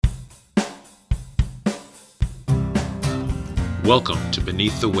Welcome to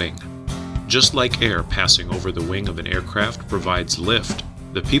Beneath the Wing. Just like air passing over the wing of an aircraft provides lift,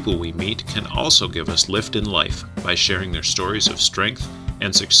 the people we meet can also give us lift in life by sharing their stories of strength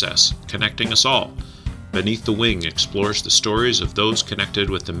and success, connecting us all. Beneath the Wing explores the stories of those connected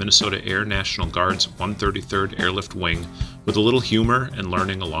with the Minnesota Air National Guard's 133rd Airlift Wing with a little humor and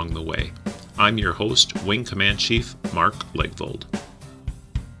learning along the way. I'm your host, Wing Command Chief Mark Legvold.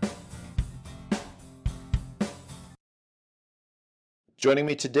 Joining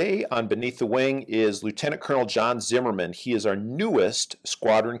me today on Beneath the Wing is Lieutenant Colonel John Zimmerman. He is our newest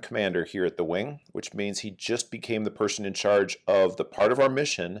squadron commander here at the Wing, which means he just became the person in charge of the part of our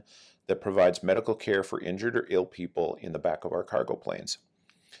mission that provides medical care for injured or ill people in the back of our cargo planes.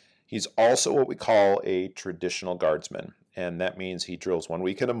 He's also what we call a traditional guardsman, and that means he drills 1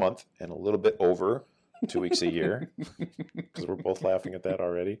 weekend a month and a little bit over 2 weeks a year, because we're both laughing at that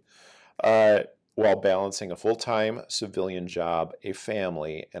already. While balancing a full-time civilian job, a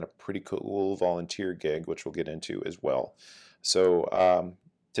family, and a pretty cool volunteer gig, which we'll get into as well. So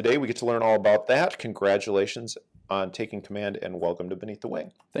today we get to learn all about that. Congratulations on taking command, and welcome to Beneath the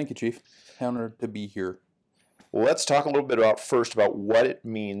Wing. Thank you, Chief. Honored to be here. Well, let's talk a little bit about what it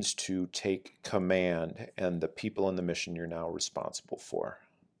means to take command and the people in the mission you're now responsible for.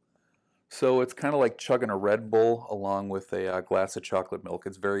 So it's kind of like chugging a Red Bull along with a glass of chocolate milk.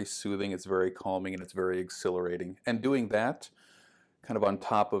 It's very soothing, it's very calming, and it's very exhilarating. And doing that kind of on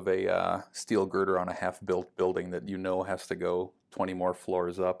top of a steel girder on a half-built building that you know has to go 20 more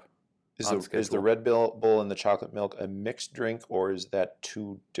floors up. Is the Red Bull and the chocolate milk a mixed drink, or is that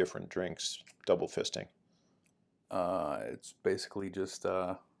two different drinks, double fisting? It's basically just,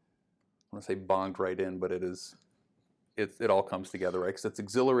 I want to say bonged right in, but it is... It all comes together, right? Because it's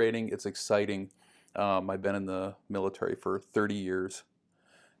exhilarating, it's exciting. I've been in the military for 30 years,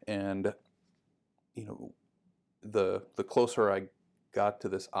 and you know, the closer I got to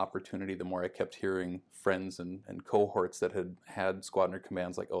this opportunity, the more I kept hearing friends and cohorts that had squadron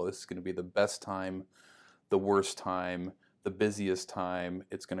commands like, "Oh, this is going to be the best time, the worst time, the busiest time.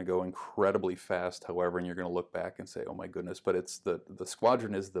 It's going to go incredibly fast, however," and you're going to look back and say, "Oh my goodness!" But it's the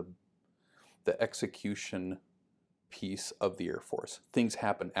squadron is the execution piece of the Air Force. Things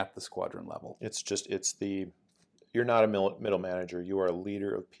happen at the squadron level. You're not a middle manager. You are a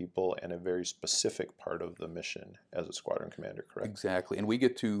leader of people and a very specific part of the mission as a squadron commander, correct? Exactly, and we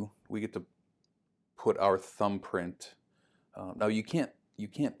get to put our thumbprint. Now you can't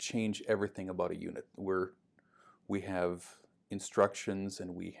change everything about a unit. We have instructions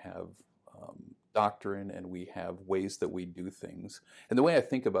and we have doctrine and we have ways that we do things. And the way I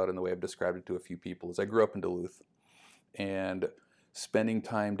think about it and the way I've described it to a few people is I grew up in Duluth. And spending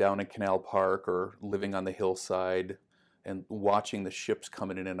time down in Canal Park or living on the hillside and watching the ships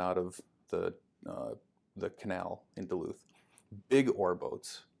coming in and out of the canal in Duluth. Big ore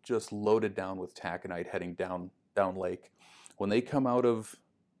boats, just loaded down with taconite heading down lake. When they come out of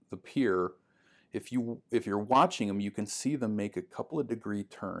the pier, if you're watching them, you can see them make a couple of degree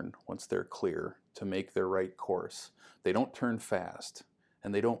turn once they're clear to make their right course. They don't turn fast.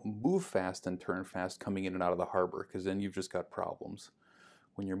 And they don't move fast and turn fast coming in and out of the harbor, because then you've just got problems.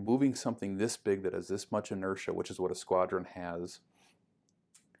 When you're moving something this big that has this much inertia, which is what a squadron has,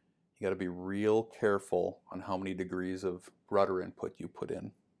 you got to be real careful on how many degrees of rudder input you put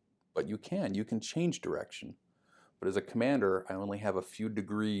in. But you can change direction. But as a commander, I only have a few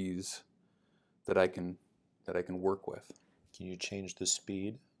degrees that I can work with. Can you change the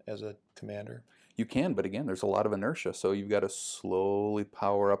speed as a commander? You can, but again, there's a lot of inertia, so you've got to slowly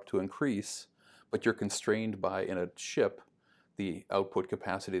power up to increase, but you're constrained by, in a ship, the output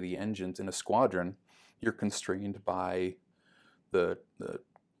capacity of the engines. In a squadron, you're constrained by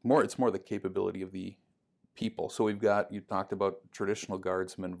it's more the capability of the people. So you talked about traditional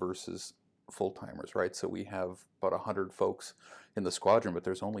guardsmen versus full-timers, right? So we have about 100 folks in the squadron, but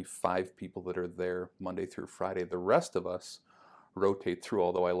there's only 5 people that are there Monday through Friday. The rest of us rotate through,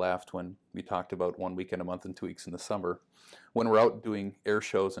 although I laughed when we talked about 1 weekend a month and 2 weeks in the summer. When we're out doing air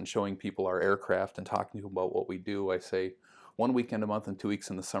shows and showing people our aircraft and talking to them about what we do, I say 1 weekend a month and 2 weeks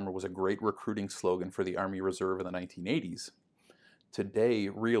in the summer was a great recruiting slogan for the Army Reserve in the 1980s. Today,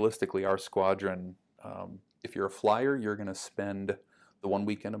 realistically, our squadron, if you're a flyer, you're going to spend the 1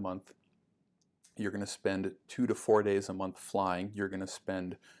 weekend a month. You're going to spend 2 to 4 days a month flying. You're going to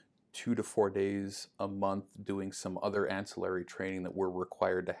spend 2 to 4 days a month doing some other ancillary training that we're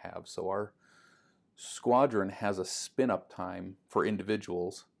required to have. So our squadron has a spin-up time for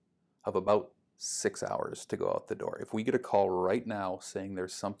individuals of about 6 hours to go out the door. If we get a call right now saying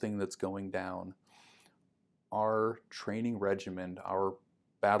there's something that's going down, our training regimen, our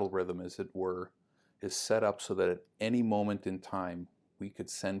battle rhythm, as it were, is set up so that at any moment in time, we could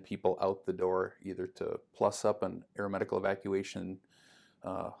send people out the door either to plus up an aeromedical evacuation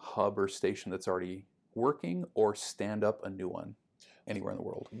hub or station that's already working, or stand up a new one anywhere in the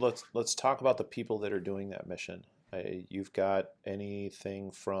world. Let's talk about the people that are doing that mission. You've got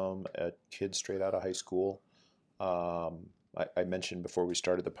anything from a kid straight out of high school. I mentioned before we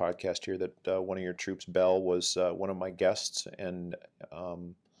started the podcast here that one of your troops, Belle, was one of my guests, and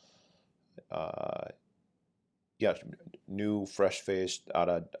yeah, new, fresh-faced, out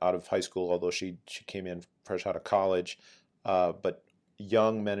of high school, although she came in fresh out of college, but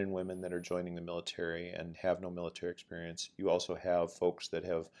young men and women that are joining the military and have no military experience. You also have folks that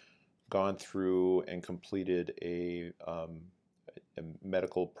have gone through and completed a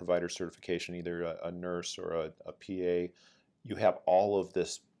medical provider certification, either a nurse or a PA. You have all of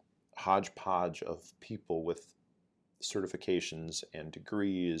this hodgepodge of people with certifications and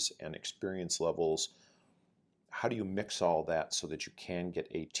degrees and experience levels. How do you mix all that so that you can get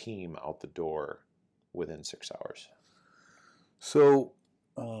a team out the door within 6 hours? So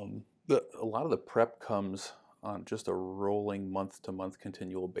a lot of the prep comes on just a rolling month-to-month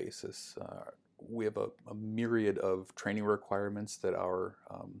continual basis. We have a myriad of training requirements that our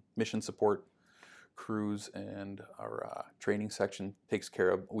mission support crews and our training section takes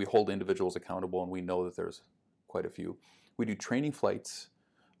care of. We hold individuals accountable, and we know that there's quite a few. We do training flights,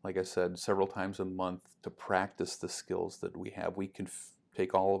 like I said, several times a month to practice the skills that we have. We can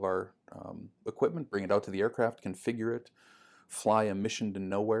take all of our equipment, bring it out to the aircraft, configure it, fly a mission to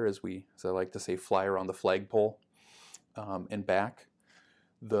nowhere, as I like to say, fly around the flagpole and back.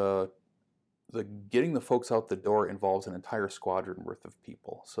 The getting the folks out the door involves an entire squadron worth of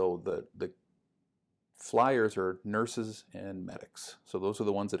people. So the flyers are nurses and medics. So those are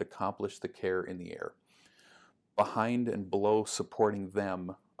the ones that accomplish the care in the air. Behind and below supporting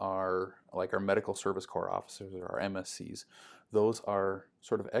them are like our medical service corps officers, or our MSCs. Those are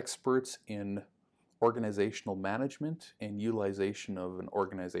sort of experts in organizational management and utilization of an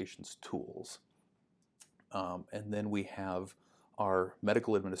organization's tools. And then we have our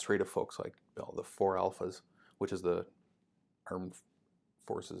medical administrative folks, like the 4 Alphas, which is the Armed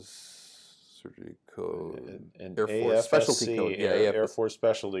Forces Surgery Code, and Air Force Specialty Code, Air Force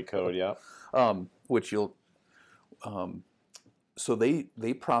Specialty Code, yeah. Which you'll, so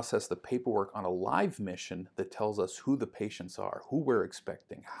they process the paperwork on a live mission that tells us who the patients are, who we're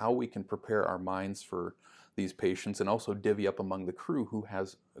expecting, how we can prepare our minds for these patients, and also divvy up among the crew who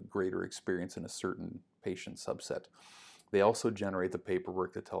has a greater experience in a certain patient subset. They also generate the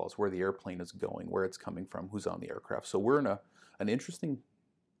paperwork that tell us where the airplane is going, where it's coming from, who's on the aircraft. So we're in an interesting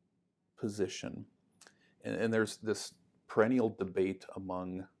position, and there's this perennial debate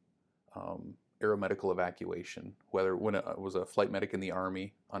among aeromedical evacuation, whether when I was a flight medic in the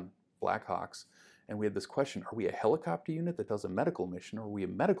Army on Black Hawks, and we had this question: are we a helicopter unit that does a medical mission, or are we a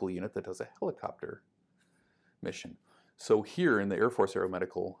medical unit that does a helicopter mission? So here in the Air Force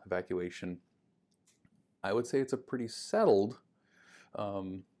aeromedical evacuation, I would say it's a pretty settled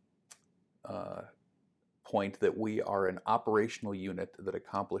point that we are an operational unit that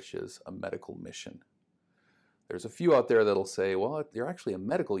accomplishes a medical mission. There's a few out there that'll say, well, you're actually a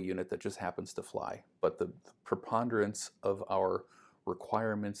medical unit that just happens to fly. But the preponderance of our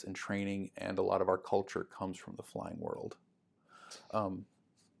requirements and training and a lot of our culture comes from the flying world. Does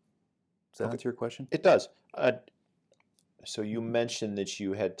that answer your question? It does. So you mentioned that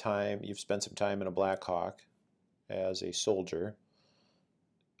you've spent some time in a Black Hawk as a soldier.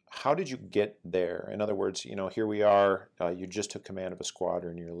 How did you get there? In other words, here we are, you just took command of a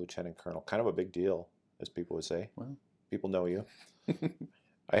squadron, you're a lieutenant colonel, kind of a big deal, as people would say. Well, people know you.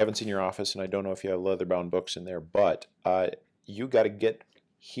 I haven't seen your office, and I don't know if you have leather-bound books in there, but you got to get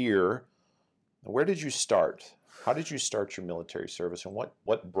here. Where did you start? How did you start your military service, and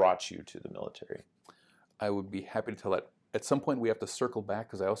what brought you to the military? I would be happy to tell that. At some point, we have to circle back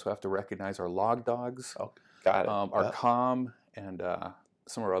because I also have to recognize our log dogs, Got it. Our comm, and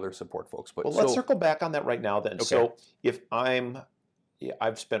some of our other support folks. But let's circle back on that right now then. Okay. So if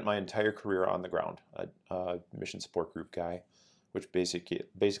I've spent my entire career on the ground, a mission support group guy, which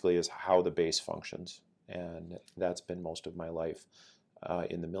basically is how the base functions, and that's been most of my life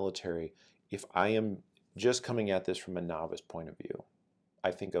in the military. If I am just coming at this from a novice point of view,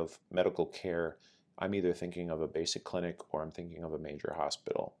 I think of medical care. I'm either thinking of a basic clinic or I'm thinking of a major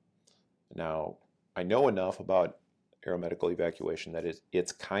hospital. Now, I know enough about aeromedical evacuation that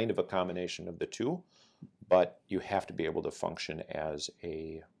it's kind of a combination of the two, but you have to be able to function as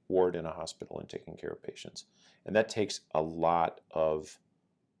a ward in a hospital and taking care of patients. And that takes a lot of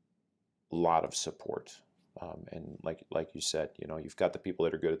support. And like you said, you've got the people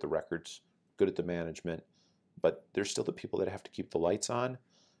that are good at the records, good at the management, but there's still the people that have to keep the lights on,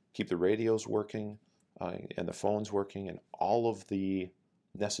 keep the radios working, and the phones working, and all of the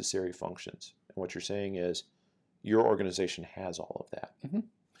necessary functions. And what you're saying is your organization has all of that. Mm-hmm.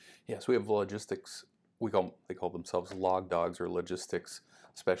 Yes, we have logistics. They call themselves log dogs or logistics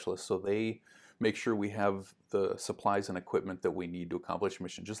specialists. So they make sure we have the supplies and equipment that we need to accomplish a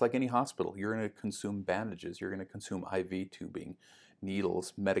mission. Just like any hospital, you're going to consume bandages, you're going to consume IV tubing,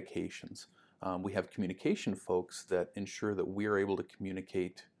 needles, medications. We have communication folks that ensure that we are able to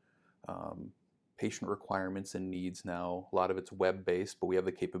communicate patient requirements and needs now. A lot of it's web-based, but we have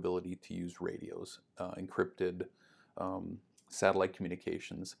the capability to use radios, encrypted satellite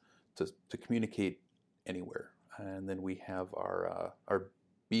communications to communicate anywhere. And then we have our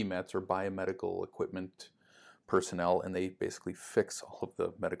BMETs or biomedical equipment personnel, and they basically fix all of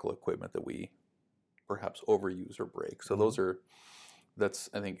the medical equipment that we perhaps overuse or break. So that's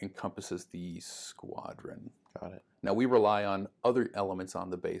I think encompasses the squadron. Got it. Now we rely on other elements on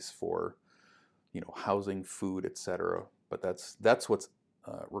the base for, housing, food, etc. But that's what's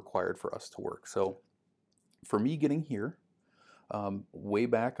required for us to work. So for me getting here, way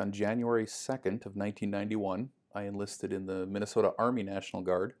back on January 2nd of 1991, I enlisted in the Minnesota Army National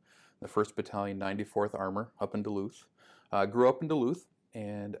Guard, the 1st Battalion, 94th Armor, up in Duluth. Grew up in Duluth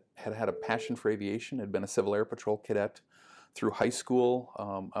and had a passion for aviation, had been a Civil Air Patrol cadet through high school.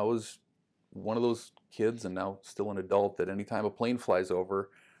 I was one of those kids, and now still an adult, that anytime a plane flies over,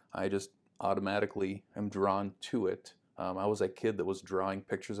 I just automatically am drawn to it. I was that kid that was drawing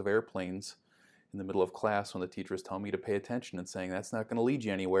pictures of airplanes in the middle of class when the teacher was telling me to pay attention and saying, "That's not going to lead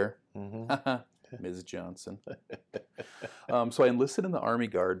you anywhere." Mm-hmm. Ms. Johnson. So I enlisted in the Army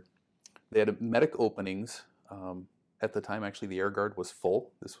Guard. They had medic openings. At the time, actually, the Air Guard was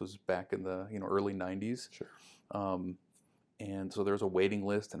full. This was back in the early 90s. Sure. And so there was a waiting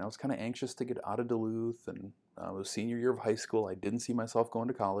list, and I was kind of anxious to get out of Duluth. And it was senior year of high school. I didn't see myself going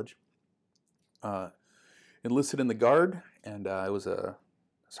to college. Enlisted in the Guard, and I was a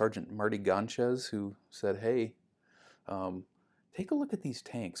Sergeant Marty Gonchez who said, "Hey, take a look at these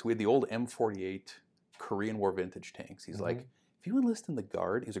tanks." We had the old M48 Korean War vintage tanks. He's like, "If you enlist in the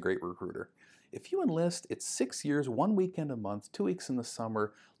Guard," he's a great recruiter. "If you enlist, it's 6 years, 1 weekend a month, 2 weeks in the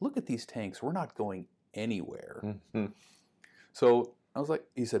summer. Look at these tanks. We're not going anywhere." Mm-hmm. So I was like,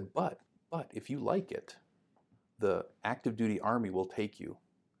 he said, but if you like it, the active duty Army will take you.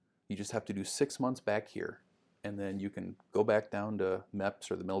 You just have to do 6 months back here, and then you can go back down to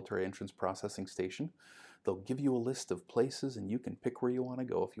MEPS or the Military Entrance Processing Station. They'll give you a list of places, and you can pick where you want to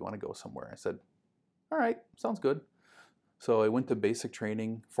go if you want to go somewhere. I said, all right, sounds good. So I went to basic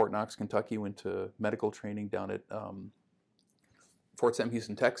training, Fort Knox, Kentucky, went to medical training down at Fort Sam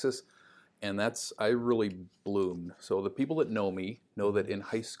Houston, Texas, and I really bloomed. So the people that know me know that in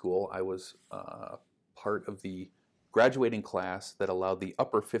high school I was part of the graduating class that allowed the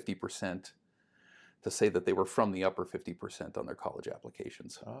upper 50% to say that they were from the upper 50% on their college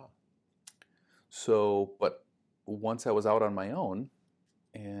applications. Oh. So, but once I was out on my own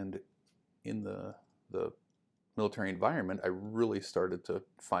and in the military environment, I really started to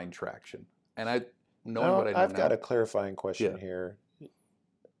find traction. And what I know I've got a clarifying question here.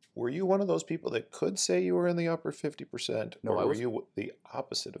 Were you one of those people that could say you were in the upper 50%, No, or were you the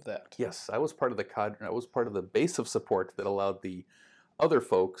opposite of that? Yes, I was part of the cadre. I was part of the base of support that allowed the other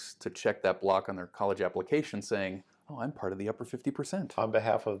folks to check that block on their college application saying, "Oh, I'm part of the upper 50%. On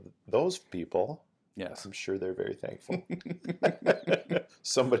behalf of those people, yes, I'm sure they're very thankful.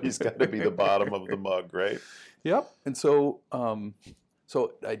 Somebody's got to be the bottom of the mug, right? Yep. And so I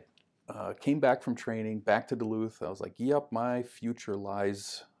came back from training, back to Duluth. I was like, yep, my future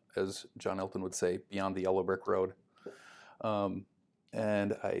lies, as John Elton would say, beyond the yellow brick road.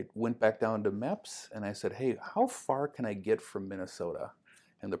 And I went back down to MEPS, and I said, hey, how far can I get from Minnesota?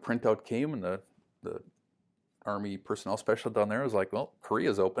 And the printout came, and the Army personnel specialist down there was like, well,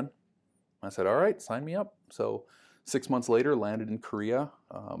 Korea's open. I said, all right, sign me up. So 6 months later, landed in Korea,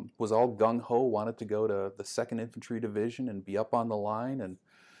 was all gung-ho, wanted to go to the 2nd Infantry Division and be up on the line. And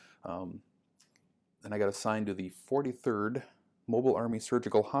then I got assigned to the 43rd Mobile Army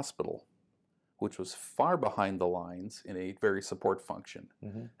Surgical Hospital, which was far behind the lines in a very support function.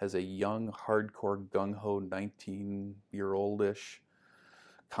 Mm-hmm. As a young, hardcore, gung-ho, 19-year-old-ish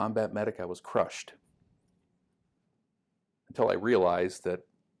combat medic, I was crushed. Until I realized that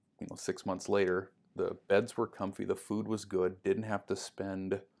 6 months later, the beds were comfy, the food was good, didn't have to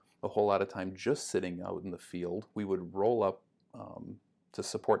spend a whole lot of time just sitting out in the field. We would roll up to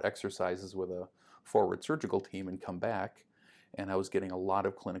support exercises with a forward surgical team and come back, and I was getting a lot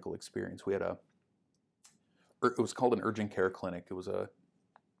of clinical experience. We had it was called an urgent care clinic. It was a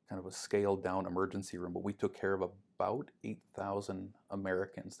kind of a scaled down emergency room, but we took care of about 8,000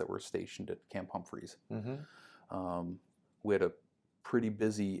 Americans that were stationed at Camp Humphreys. We had a pretty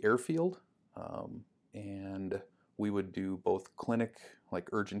busy airfield, and we would do both clinic, like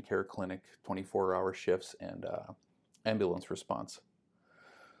urgent care clinic, 24-hour shifts, and ambulance response.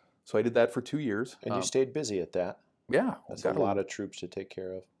 So I did that for 2 years. And you stayed busy at that. Yeah. That's a lot of troops to take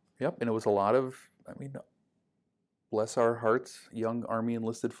care of. Yep, and it was a lot of, bless our hearts, young Army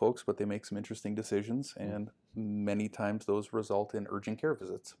enlisted folks, but they make some interesting decisions, and many times those result in urgent care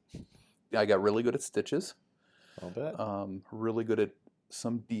visits. I got really good at stitches. I'll bet. Really good at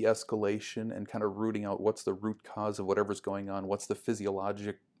some de-escalation and kind of rooting out what's the root cause of whatever's going on, what's the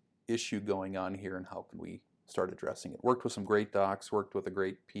physiologic issue going on here, and how can we start addressing it. Worked with some great docs, worked with a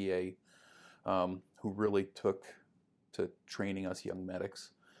great PA who really took to training us young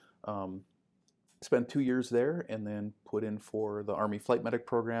medics. Spent 2 years there and then put in for the Army Flight Medic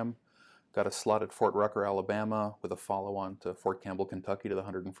program. Got a slot at Fort Rucker, Alabama, with a follow-on to Fort Campbell, Kentucky, to the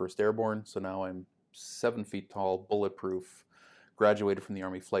 101st Airborne. So now I'm 7 feet tall, bulletproof, graduated from the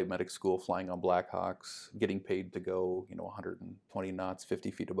Army Flight Medic School, flying on Blackhawks, getting paid to go, 120 knots,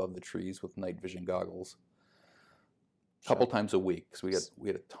 50 feet above the trees with night vision goggles. A couple times a week, because we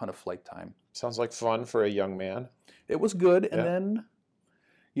had a ton of flight time. Sounds like fun for a young man. It was good, and then,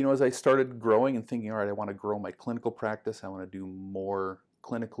 as I started growing and thinking, all right, I want to grow my clinical practice, I want to do more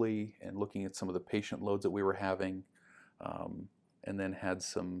clinically, and looking at some of the patient loads that we were having, and then had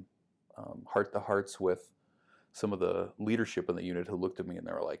some heart-to-hearts with some of the leadership in the unit who looked at me and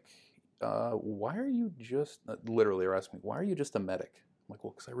they were like, why are you just, literally, they're asking me, why are you just a medic? I'm like,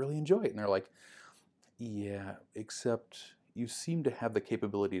 well, because I really enjoy it. And they're like, yeah, except you seem to have the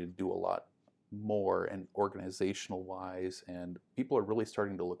capability to do a lot more, and organizational wise, and people are really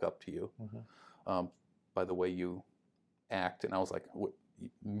starting to look up to you by the way you act. And I was like, what,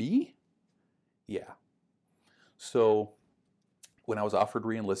 me? Yeah. So when I was offered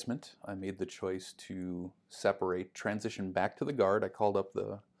re-enlistment, I made the choice to transition back to the Guard. I called up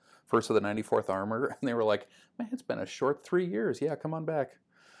the 1st of the 94th Armor, and they were like, man, it's been a short 3 years. Yeah, come on back.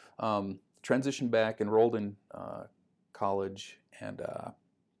 Transitioned back, enrolled in college, and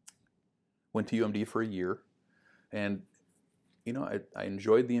went to UMD for a year. And, I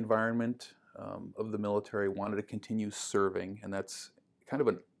enjoyed the environment of the military, wanted to continue serving, and that's kind of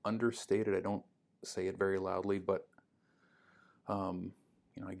an understated, I don't say it very loudly, but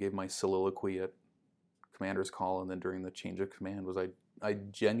I gave my soliloquy at Commander's Call, and then during the change of command was I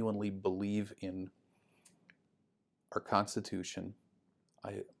genuinely believe in our Constitution,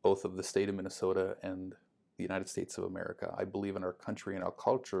 both of the state of Minnesota and the United States of America. I believe in our country and our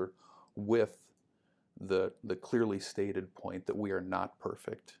culture, with the clearly stated point that we are not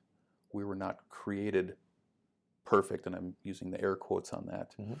perfect. We were not created perfect, and I'm using the air quotes on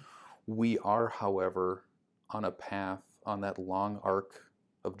that. We are, however, on a path, on that long arc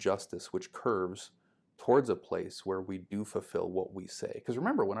of justice, which curves towards a place where we do fulfill what we say. Because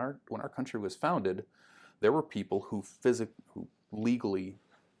remember, when our country was founded, there were people who legally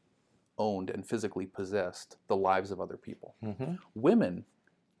owned and physically possessed the lives of other people. Women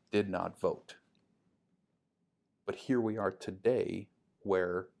did not vote. But here we are today,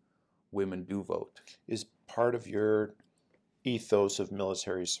 where women do vote. Is part of your ethos of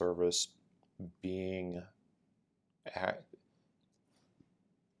military service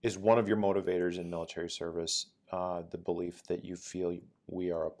is one of your motivators in military service the belief that you feel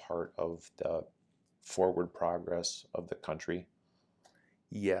we are a part of the forward progress of the country?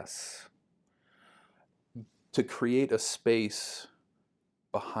 Yes. To create a space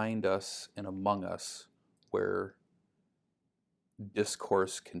behind us and among us where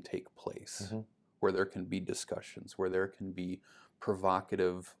discourse can take place, where there can be discussions, where there can be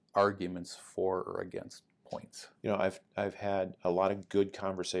provocative arguments for or against points. I've had a lot of good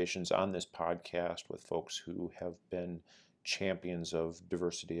conversations on this podcast with folks who have been champions of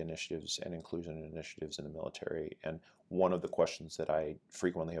diversity initiatives and inclusion initiatives in the military. And one of the questions that I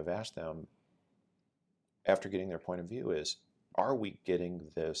frequently have asked them after getting their point of view is, are we getting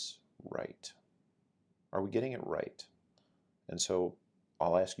this right? Are we getting it right? And so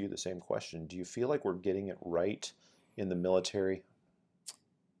I'll ask you the same question. Do you feel like we're getting it right in the military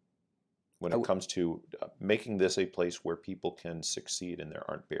when it comes to making this a place where people can succeed and there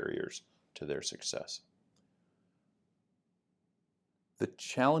aren't barriers to their success? The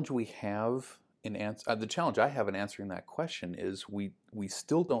challenge we have the challenge I have in answering that question is we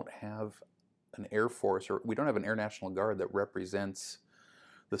still don't have an Air Force, or we don't have an Air National Guard that represents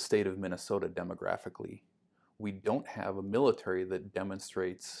the state of Minnesota demographically. We don't have a military that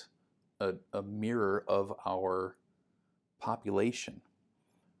demonstrates a mirror of our population.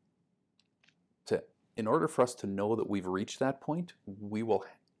 in order for us to know that we've reached that point, we will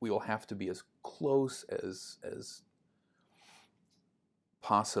have to be as close as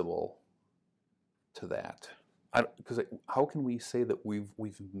possible to that. Because how can we say that we've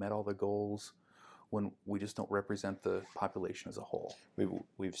met all the goals when we just don't represent the population as a whole?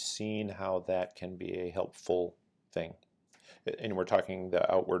 We've seen how that can be a helpful thing, and we're talking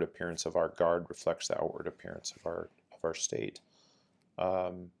the outward appearance of our guard reflects the outward appearance of our state.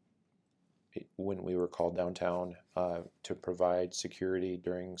 When we were called downtown to provide security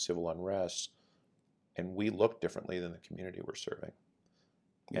during civil unrest, and we looked differently than the community we're serving,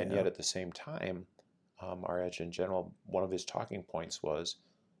 and yet at the same time, our adjutant general, one of his talking points was,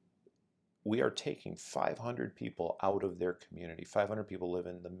 we are taking 500 people out of their community. 500 people live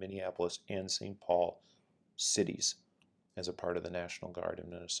in the Minneapolis and St. Paul cities as a part of the National Guard in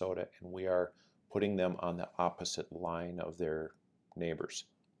Minnesota, and we are putting them on the opposite line of their neighbors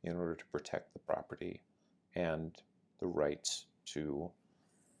in order to protect the property and the rights to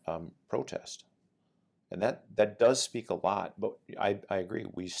protest. And that does speak a lot, but I agree,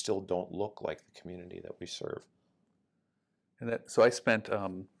 we still don't look like the community that we serve. And so I spent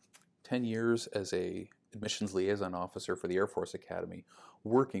 10 years as a admissions liaison officer for the Air Force Academy,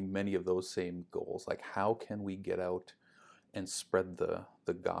 working many of those same goals. Like, how can we get out and spread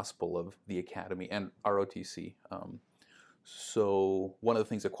the gospel of the Academy and ROTC? So one of the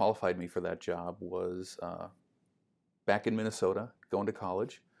things that qualified me for that job was back in Minnesota, going to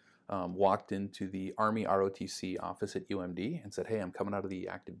college, walked into the Army ROTC office at UMD and said, hey, I'm coming out of the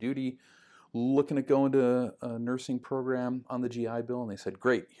active duty, looking at going to a nursing program on the GI Bill. And they said,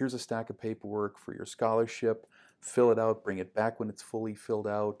 great, here's a stack of paperwork for your scholarship. Fill it out, bring it back when it's fully filled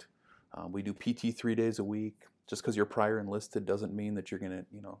out. We do PT 3 days a week. Just because you're prior enlisted doesn't mean that you're going to,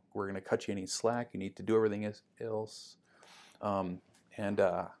 we're going to cut you any slack. You need to do everything else.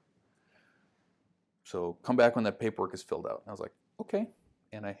 So come back when that paperwork is filled out. And I was like, okay.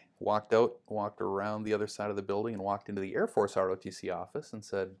 And I walked around the other side of the building and walked into the Air Force ROTC office and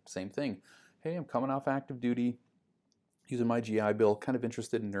said, same thing. Hey, I'm coming off active duty, using my GI Bill, kind of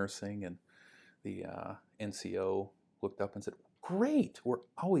interested in nursing. And the NCO looked up and said, great, we're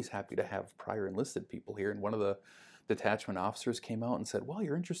always happy to have prior enlisted people here. And one of the detachment officers came out and said, well,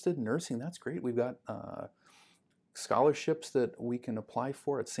 you're interested in nursing, that's great. We've got scholarships that we can apply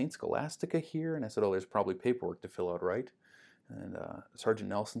for at St. Scholastica here. And I said, oh, there's probably paperwork to fill out, right? And Sergeant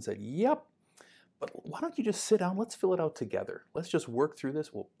Nelson said, yep, but why don't you just sit down, let's fill it out together. Let's just work through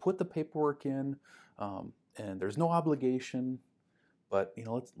this. We'll put the paperwork in, and there's no obligation, but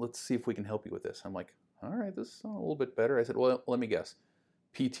let's see if we can help you with this. I'm like, all right, this is a little bit better. I said, well, let me guess,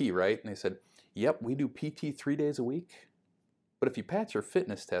 PT, right? And they said, yep, we do PT 3 days a week, but if you pass your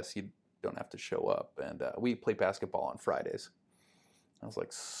fitness test, you don't have to show up. And we play basketball on Fridays. I was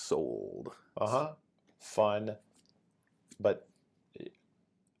like, sold. Fun. But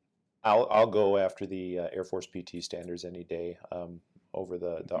I'll go after the Air Force PT standards any day over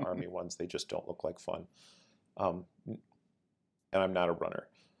the Army ones. They just don't look like fun. And I'm not a runner,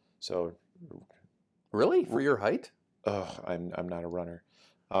 so. Really? For your height? I'm not a runner.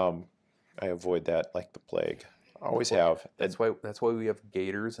 I avoid that like the plague. Always have. That's why we have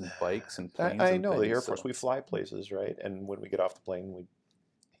gators and bikes and planes. I know, the Air Force. We fly places, right? And when we get off the plane, we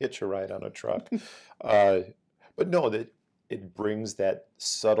hitch a ride on a truck. But no, that it brings that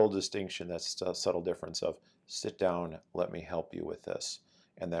subtle distinction, that subtle difference of sit down, let me help you with this,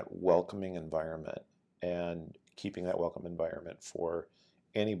 and that welcoming environment, and keeping that welcome environment for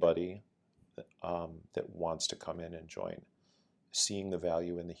anybody that wants to come in and join. Seeing the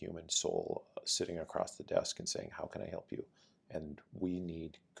value in the human soul, sitting across the desk and saying, how can I help you? And we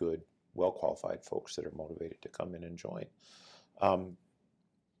need good, well-qualified folks that are motivated to come in and join.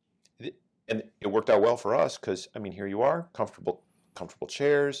 And it worked out well for us because, here you are, comfortable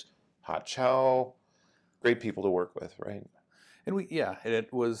chairs, hot chow, great people to work with, right? And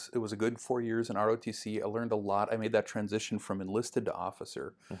it was a good 4 years in ROTC. I learned a lot. I made that transition from enlisted to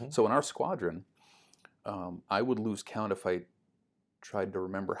officer. Mm-hmm. So in our squadron, I would lose count if I tried to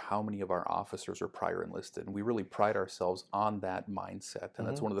remember how many of our officers are prior enlisted. And we really pride ourselves on that mindset. And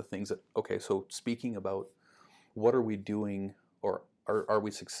that's one of the things that, okay, so speaking about what are we doing, or are we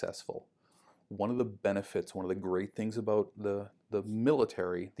successful? One of the benefits, one of the great things about the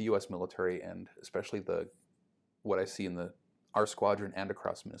military, the U.S. military, and especially what I see in our squadron and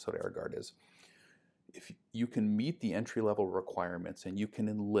across Minnesota Air Guard is, if you can meet the entry-level requirements and you can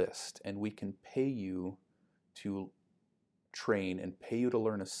enlist and we can pay you to train and pay you to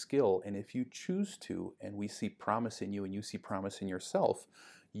learn a skill, and if you choose to and we see promise in you and you see promise in yourself,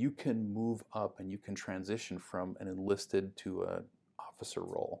 you can move up and you can transition from an enlisted to an officer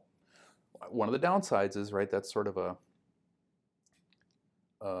role. one of the downsides is, right, that's sort of a,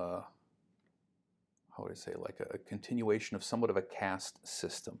 how would I say, like a continuation of somewhat of a caste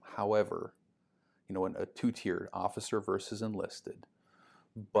system. However, in a two-tiered, officer versus enlisted.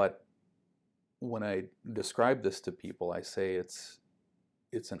 But when I describe this to people, I say it's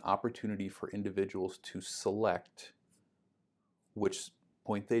an opportunity for individuals to select which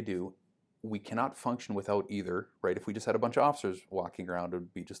point they do. We cannot function without either, right? If we just had a bunch of officers walking around, it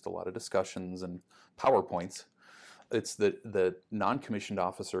would be just a lot of discussions and PowerPoints. It's the non-commissioned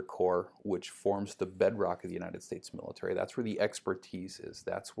officer corps, which forms the bedrock of the United States military. That's where the expertise is.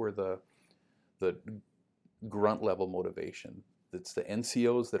 That's where the grunt level motivation. It's the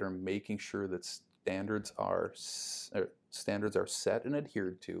NCOs that are making sure that standards are set and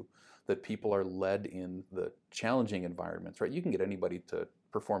adhered to, that people are led in the challenging environments, right? You can get anybody to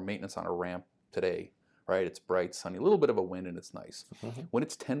perform maintenance on a ramp today, right? It's bright, sunny, a little bit of a wind, and it's nice. Mm-hmm. When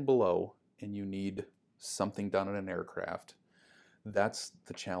it's 10 below and you need something done in an aircraft, that's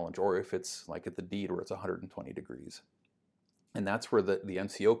the challenge. Or if it's like at the Deed where it's 120 degrees. And that's where the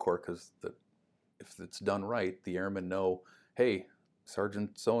NCO Corps, because if it's done right, the airmen know, hey,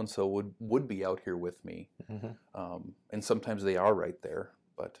 Sergeant so-and-so would be out here with me. Mm-hmm. And sometimes they are right there,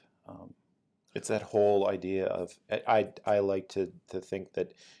 but... it's that whole idea of, I like to think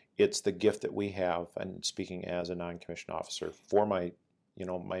that it's the gift that we have, and speaking as a non-commissioned officer, for my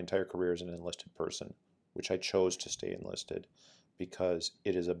entire career as an enlisted person, which I chose to stay enlisted because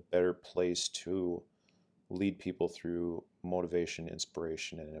it is a better place to lead people through motivation,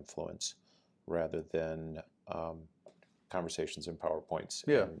 inspiration, and influence rather than conversations and PowerPoints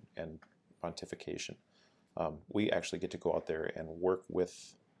and pontification. We actually get to go out there and work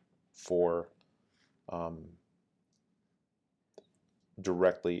for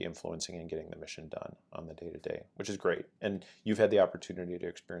directly influencing and getting the mission done on the day-to-day, which is great. And you've had the opportunity to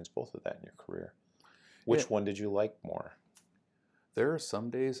experience both of that in your career. Which one did you like more? There are some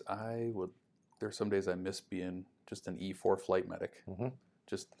days I miss being just an E4 flight medic. Mm-hmm.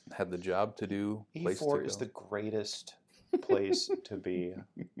 Just had the job to do. E4 is the greatest place to be.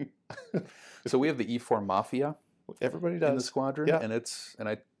 So we have the E4 Mafia. Everybody does in the squadron,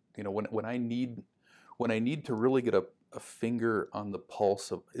 when I need to really get a finger on the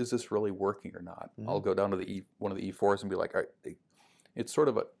pulse of, is this really working or not? Mm-hmm. I'll go down to one of the E4s and be like, all right, it's sort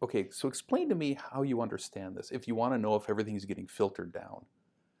of okay, so explain to me how you understand this. If you want to know if everything's getting filtered down,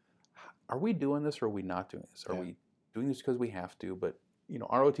 are we doing this or are we not doing this? Are we doing this because we have to? But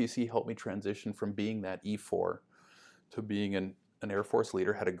ROTC helped me transition from being that E4 to being an Air Force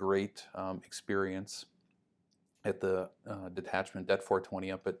leader. Had a great experience at the detachment, Det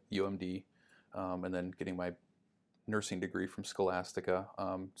 420 up at UMD, and then getting my nursing degree from Scholastica.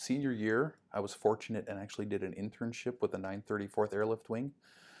 Senior year, I was fortunate and actually did an internship with the 934th Airlift Wing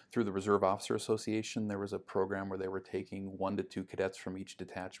through the Reserve Officer Association. There was a program where they were taking 1 to 2 cadets from each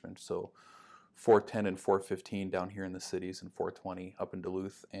detachment. So 410 and 415 down here in the cities and 420 up in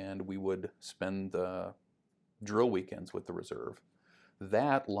Duluth, and we would spend the drill weekends with the reserve.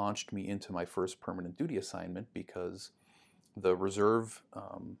 That launched me into my first permanent duty assignment because the reserve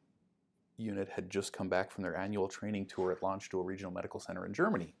unit had just come back from their annual training tour at Launch Duel Regional Medical Center in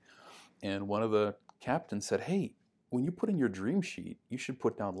Germany. And one of the captains said, hey, when you put in your dream sheet, you should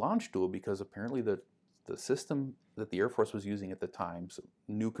put down Launch Duel, because apparently the system that the Air Force was using at the time, so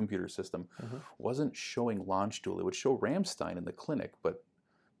new computer system, wasn't showing Launch Duel. It would show Ramstein in the clinic, but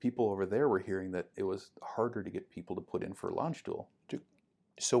people over there were hearing that it was harder to get people to put in for Launch Duel.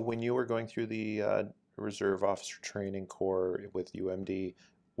 So when you were going through the Reserve Officer Training Corps with UMD,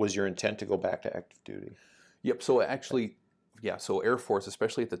 was your intent to go back to active duty? Yep. So actually, so Air Force,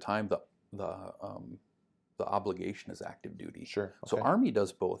 especially at the time, the obligation is active duty. Sure. Okay. So Army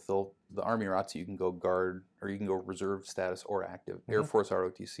does both. The Army ROTC, you can go guard or you can go reserve status or active. Mm-hmm. Air Force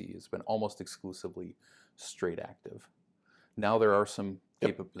ROTC has been almost exclusively straight active. Now there are some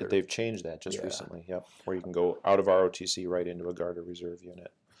capabilities. They've changed that just recently. Yep. Where you can go out of ROTC right into a guard or reserve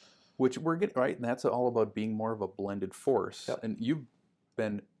unit. Which we're getting right, and that's all about being more of a blended force. Yep. And you've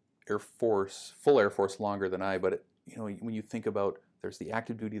been full Air Force longer than I, but when you think about, there's the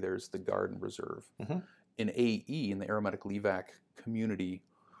active duty, there's the guard and reserve. Mm-hmm. In AE, in the aeromedical evac community,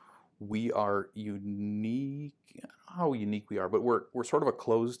 we are unique. How unique we are, but we're sort of a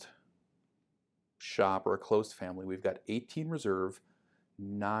closed shop or a closed family. We've got 18 reserve,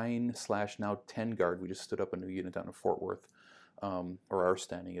 9/now 10 guard. We just stood up a new unit down in Fort Worth, or are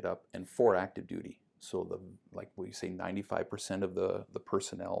standing it up, and 4 active duty. So we say 95% of the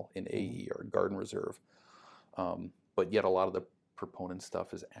personnel in AE are guard and reserve, but yet a lot of the proponent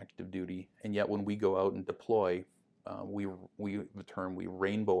stuff is active duty. And yet when we go out and deploy, we the term we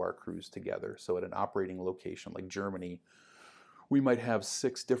rainbow our crews together. So at an operating location like Germany, we might have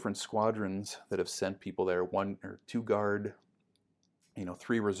 6 different squadrons that have sent people there, 1 or 2 guard,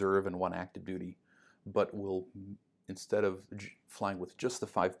 3 reserve and 1 active duty. But we'll, instead of flying with just the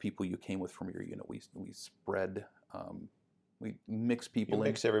 5 people you came with from your unit, we spread, we mix people You in.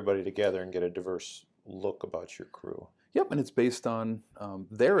 mix everybody together and get a diverse look about your crew. Yep, and it's based on,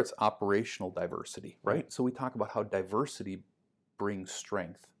 there it's operational diversity, right? So we talk about how diversity brings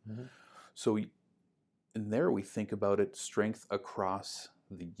strength. Mm-hmm. So in there we think about it, strength across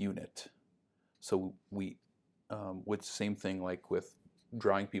the unit. So we, with same thing like with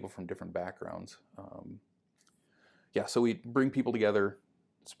drawing people from different backgrounds. So we bring people together,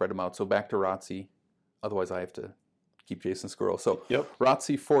 spread them out. So back to ROTC, otherwise I have to keep chasing squirrels. So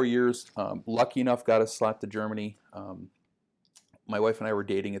ROTC, 4 years, lucky enough, got us slapped to Germany. My wife and I were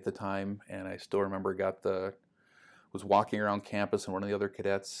dating at the time, and I still remember was walking around campus, and one of the other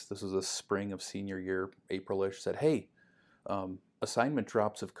cadets, this was the spring of senior year, April-ish, said, "Hey, assignment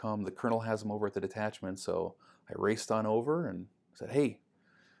drops have come. The colonel has them over at the detachment." So I raced on over and said, "Hey,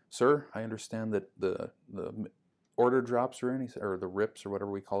 sir, I understand that the order drops are in," he said, or the RIPS or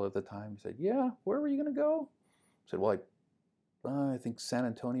whatever we call it at the time. He said, "Yeah, where were you going to go?" I said, "Well, I think San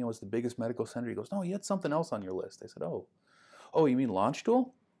Antonio is the biggest medical center." He goes, "No, you had something else on your list." I said, Oh, you mean launch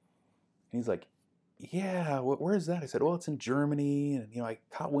tool?" And he's like, "Yeah, where is that?" I said, "Well, it's in Germany." And, I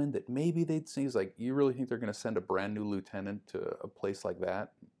caught wind that maybe they'd see. He's like, "You really think they're going to send a brand new lieutenant to a place like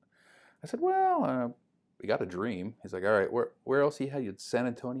that?" I said, "Well, we got a dream." He's like, "All right, where else he had you? San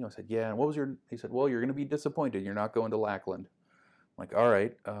Antonio?" I said, "Yeah." "And what was he said, "Well, you're going to be disappointed. You're not going to Lackland." I'm like, "All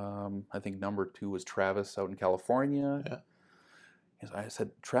right." I think number 2 was Travis out in California. Yeah. I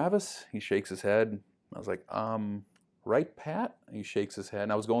said, "Travis?" He shakes his head. I was like, "Right, Pat?" He shakes his head.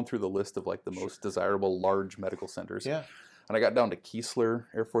 And I was going through the list of like the most desirable large medical centers. Yeah. And I got down to Keesler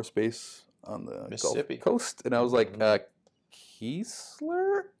Air Force Base on the Mississippi Gulf Coast. And I was like,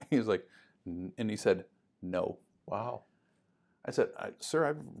 "Keesler?" He was like, and he said, "No." Wow. I said, "Sir,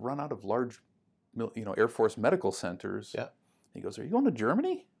 I've run out of large, Air Force medical centers." Yeah. He goes, "Are you going to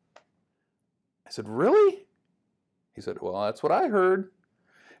Germany?" I said, "Really?" He said, "Well, that's what I heard."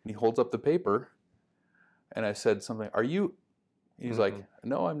 And he holds up the paper. And I said something, "Are you?" He's like,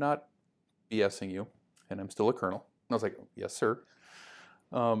 "No, I'm not BSing you, and I'm still a colonel." And I was like, "Yes, sir."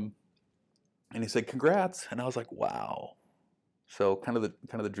 And he said, "Congrats." And I was like, "Wow." So kind of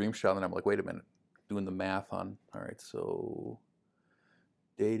the dream shot. And I'm like, wait a minute, doing the math on, all right, so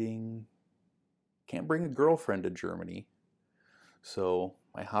dating, can't bring a girlfriend to Germany. So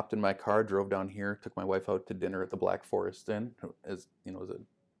I hopped in my car, drove down here, took my wife out to dinner at the Black Forest Inn, as a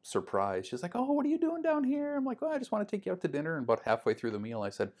surprise. She's like, "Oh, what are you doing down here?" I'm like, "Well, I just want to take you out to dinner." And about halfway through the meal, I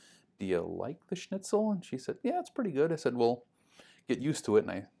said, "Do you like the schnitzel?" And she said, "Yeah, it's pretty good." I said, "Well, get used to it."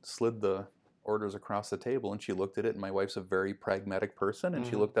 And I slid the orders across the table, and she looked at it. And my wife's a very pragmatic person, and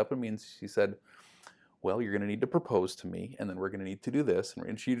she looked up at me and she said, "Well, you're going to need to propose to me, and then we're going to need to do this."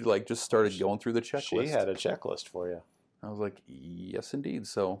 And she just started going through the checklist. She had a checklist for you. I was like, "Yes, indeed."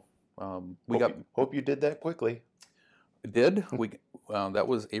 So hope you did that quickly. Did. That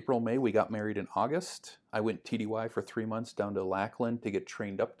was April, May. We got married in August. I went TDY for 3 months down to Lackland to get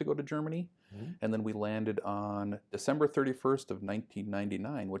trained up to go to Germany. And then we landed on December 31st of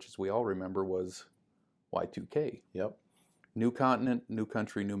 1999, which, as we all remember, was Y2K. Yep. New continent, new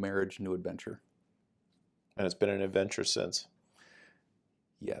country, new marriage, new adventure. And it's been an adventure since.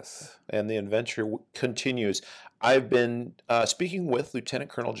 Yes. And the adventure continues. I've been speaking with Lieutenant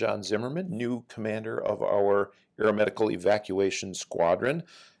Colonel John Zimmerman, new commander of our Aeromedical Evacuation Squadron.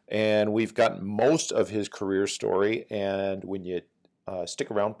 And we've got most of his career story. And when you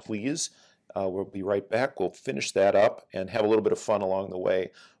stick around, please, we'll be right back. We'll finish that up and have a little bit of fun along the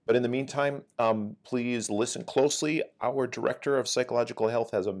way. But in the meantime, please listen closely. Our Director of Psychological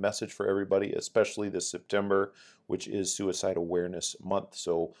Health has a message for everybody, especially this September, which is Suicide Awareness Month.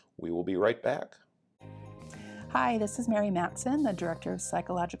 So we will be right back. Hi, this is Mary Matson, the Director of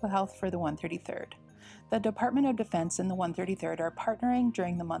Psychological Health for the 133rd. The Department of Defense and the 133rd are partnering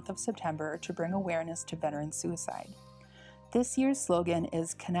during the month of September to bring awareness to veteran suicide. This year's slogan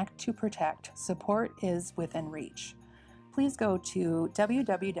is Connect to Protect. Support is within reach. Please go to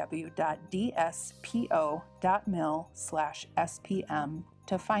www.dspo.mil/SPM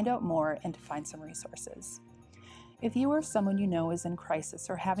to find out more and to find some resources. If you or someone you know is in crisis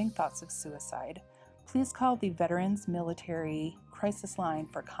or having thoughts of suicide, please call the Veterans Military Crisis Line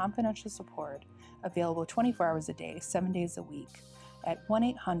for confidential support, available 24 hours a day, 7 days a week, at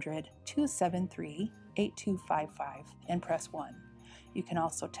 1-800-273-8255 and press 1. You can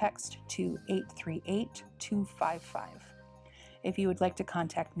also text to 838-255. If you would like to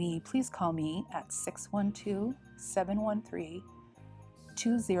contact me, please call me at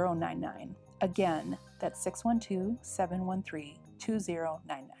 612-713-2099. Again, that's 612-713-2099.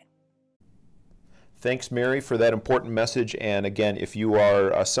 Thanks, Mary, for that important message. And again, if you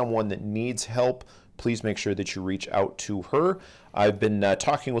are someone that needs help, please make sure that you reach out to her. I've been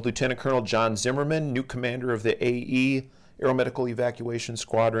talking with Lieutenant Colonel John Zimmerman, new commander of the AE, Aeromedical Evacuation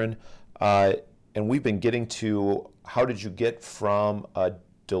Squadron. And we've been getting to how did you get from a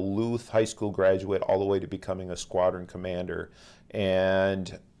Duluth high school graduate all the way to becoming a squadron commander.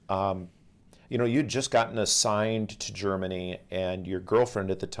 And you'd just gotten assigned to Germany, and your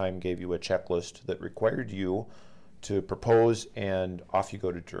girlfriend at the time gave you a checklist that required you to propose, and off you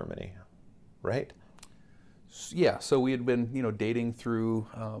go to Germany, right? Yeah, so we had been, dating through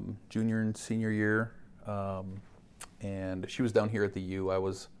junior and senior year, and she was down here at the U. I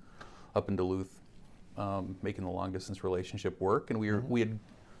was up in Duluth, making the long-distance relationship work, and we'd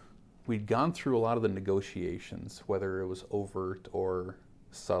gone through a lot of the negotiations, whether it was overt or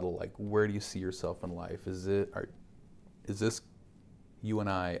subtle, like where do you see yourself in life? Is this you and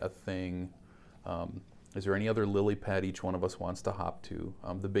I a thing? Is there any other lily pad each one of us wants to hop to?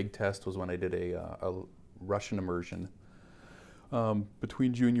 The big test was when I did a Russian immersion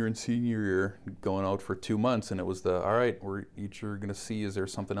between junior and senior year, going out for 2 months, and it was all right, we're each are going to see, is there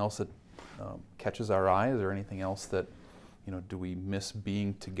something else that catches our eye? Is there anything else that, do we miss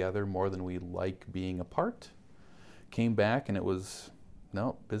being together more than we like being apart? Came back and it was,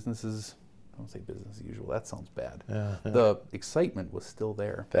 no, business as usual. That sounds bad. The excitement was still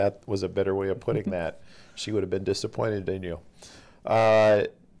there. That was a better way of putting that. She would have been disappointed in you. And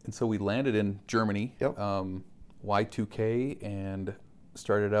so we landed in Germany, Yep. Y2K, and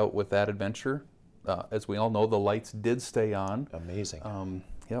started out with that adventure. As we all know, the lights did stay on. Amazing.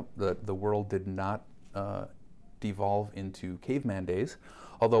 The world did not devolve into caveman days.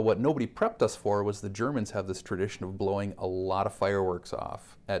 Although what nobody prepped us for was the Germans have this tradition of blowing a lot of fireworks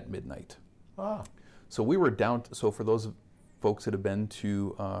off at midnight. Ah. So we were down. So for those folks that have been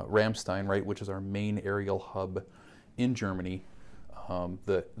to Ramstein, right, which is our main aerial hub in Germany,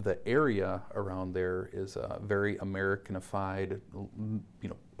 the area around there is very Americanified.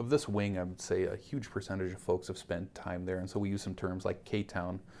 Of this wing, I would say a huge percentage of folks have spent time there, and so we use some terms like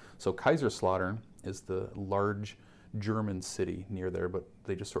K-Town. So Kaiserslautern is the large German city near there, but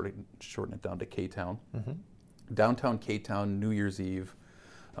they just sort of shorten it down to K-Town. Mm-hmm. Downtown K-Town, New Year's Eve,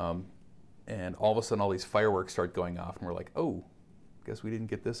 and all of a sudden all these fireworks start going off, and we're like, oh, guess we didn't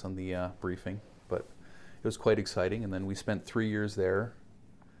get this on the briefing, but it was quite exciting. And then we spent 3 years there,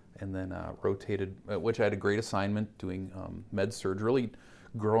 and then rotated, which I had a great assignment doing med surg, really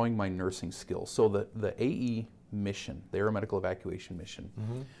growing my nursing skills. So the AE mission, the aeromedical evacuation mission,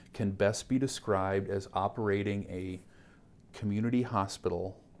 Mm-hmm. can best be described as operating a community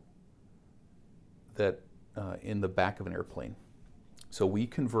hospital that in the back of an airplane. So we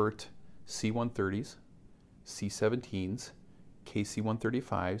convert C-130s, C-17s,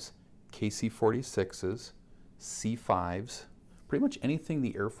 KC-135s, KC-46s, C-5s, pretty much anything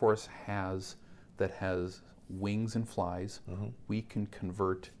the Air Force has that has wings and flies, Mm-hmm. we can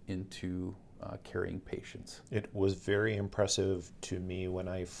convert into carrying patients. It was very impressive to me when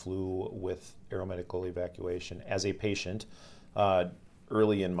I flew with aeromedical evacuation as a patient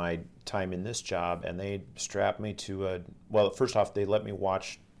early in my time in this job, and they strapped me to first off, they let me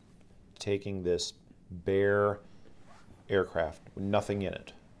watch taking this bare aircraft with nothing in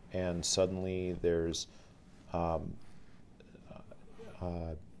it, and suddenly there's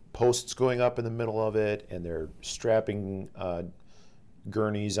posts going up in the middle of it, and they're strapping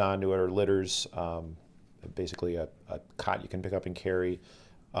gurneys onto it, or litters, basically a cot you can pick up and carry.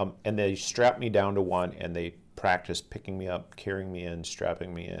 And they strapped me down to one, and they practiced picking me up, carrying me in,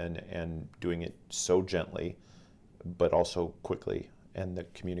 strapping me in, and doing it so gently, but also quickly. And the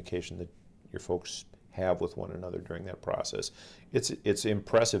communication that your folks have with one another during that process, it's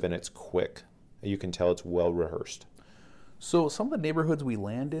impressive, and it's quick. You can tell it's well rehearsed. So some of the neighborhoods we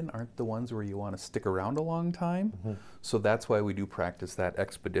land in aren't the ones where you want to stick around a long time. Mm-hmm. So that's why we do practice that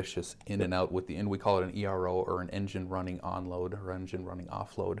expeditious in and out with and we call it an ERO, or an engine running on load, or engine running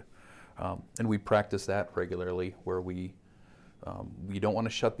offload. And we practice that regularly, where we don't want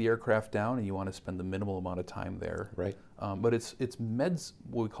to shut the aircraft down, and you want to spend the minimal amount of time there. Right. But it's meds,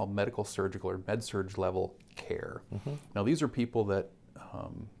 what we call medical surgical or med surg level care. Mm-hmm. Now these are people that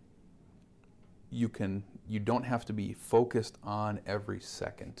you don't have to be focused on every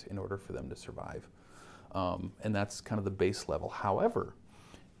second in order for them to survive. And that's kind of the base level. However,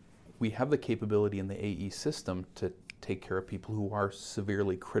 we have the capability in the AE system to take care of people who are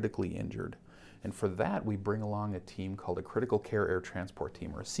severely critically injured. And for that, we bring along a team called a Critical Care Air Transport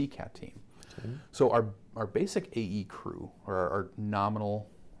Team, or a CCAT team. Okay. So our basic AE crew, or our nominal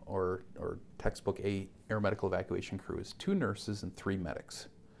or textbook air medical evacuation crew, is 2 nurses and 3 medics.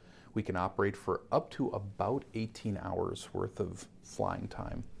 We can operate for up to about 18 hours worth of flying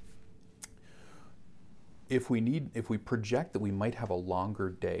time. If we project that we might have a longer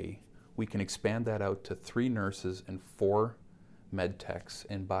day, we can expand that out to 3 nurses and 4 med techs,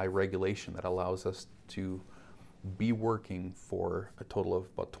 and by regulation that allows us to be working for a total of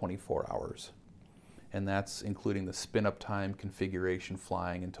about 24 hours. And that's including the spin-up time, configuration,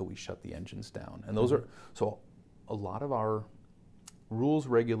 flying until we shut the engines down. And those are, so a lot of our rules,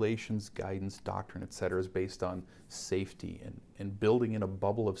 regulations, guidance, doctrine, et cetera, is based on safety and building in a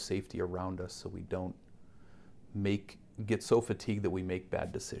bubble of safety around us so we don't get so fatigued that we make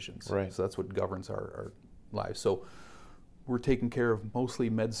bad decisions. Right. So that's what governs our lives. So we're taking care of mostly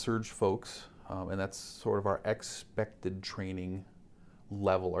med-surg folks, and that's sort of our expected training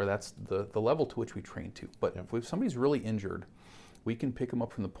level, or that's the level to which we train to. But if somebody's really injured, we can pick them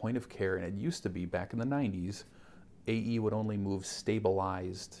up from the point of care, and it used to be back in the 90s, AE would only move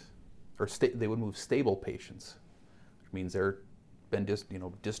stabilized, or they would move stable patients, which means they're been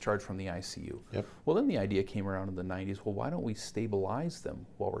discharged from the ICU. Yep. Well, then the idea came around in the 90s, well, why don't we stabilize them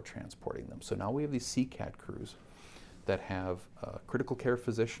while we're transporting them? So now we have these CCAT crews that have a critical care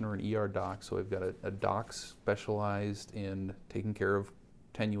physician or an ER doc. So we've got a doc specialized in taking care of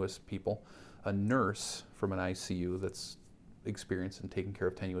tenuous people, a nurse from an ICU that's experienced in taking care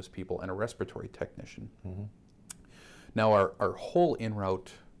of tenuous people, and a respiratory technician. Mm-hmm. Now our whole en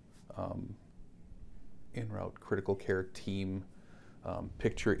route critical care team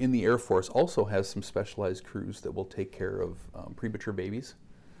picture in the Air Force also has some specialized crews that will take care of premature babies.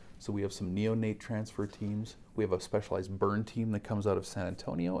 So we have some neonate transfer teams. We have a specialized burn team that comes out of San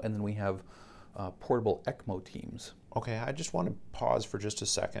Antonio, and then we have portable ECMO teams. Okay, I just want to pause for just a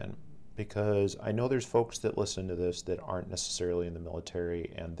second, because I know there's folks that listen to this that aren't necessarily in the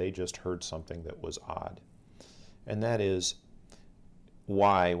military, and they just heard something that was odd. And that is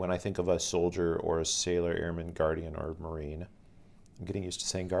why, when I think of a soldier or a sailor, airman, guardian, or Marine, I'm getting used to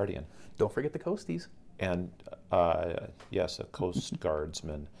saying guardian. Don't forget the coasties. And yes, a Coast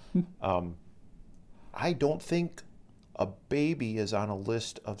Guardsman. I don't think a baby is on a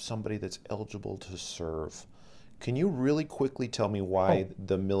list of somebody that's eligible to serve. Can you really quickly tell me why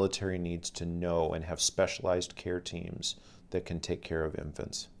the military needs to know and have specialized care teams that can take care of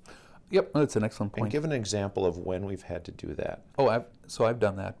infants? Yep, that's an excellent point. And give an example of when we've had to do that. I've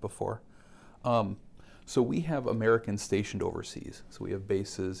done that before. So we have Americans stationed overseas. So we have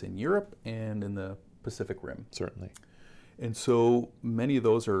bases in Europe and in the Pacific Rim. Certainly. And so many of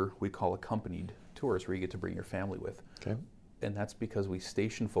those are, we call accompanied tours, where you get to bring your family with. Okay. And that's because we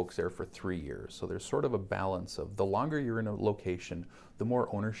station folks there for 3 years. So there's sort of a balance of the longer you're in a location, the more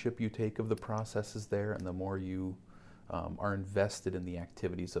ownership you take of the processes there, and the more you are invested in the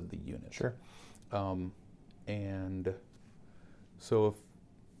activities of the unit. Sure. And so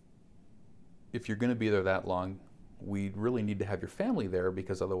if you're going to be there that long, we really need to have your family there,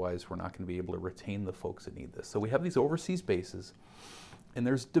 because otherwise we're not going to be able to retain the folks that need this. So we have these overseas bases, and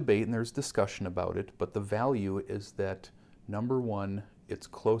there's debate and there's discussion about it, but the value is that, number one, it's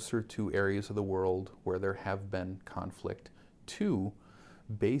closer to areas of the world where there have been conflict. 2,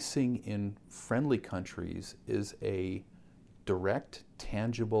 basing in friendly countries is a direct,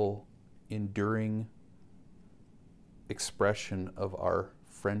 tangible, enduring expression of our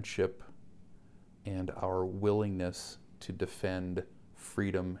friendship and our willingness to defend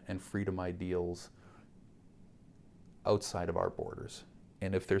freedom and freedom ideals outside of our borders.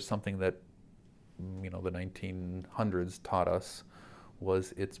 And if there's something that, the 1900s taught us,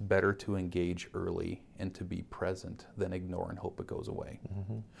 was it's better to engage early and to be present than ignore and hope it goes away.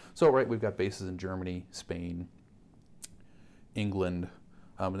 Mm-hmm. So, we've got bases in Germany, Spain, England,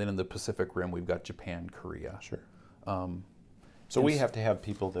 and then in the Pacific Rim, we've got Japan, Korea. Sure. So we have to have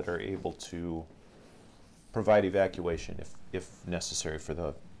people that are able to provide evacuation if necessary for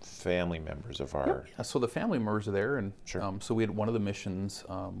the family members of our... Yeah, so the family members are there, and sure. So we had one of the missions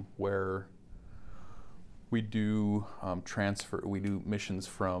where we do missions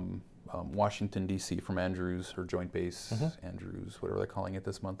from Washington, D.C., from Andrews, or Joint Base Andrews, whatever they're calling it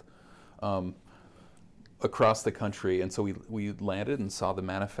this month, across the country. And so we landed and saw the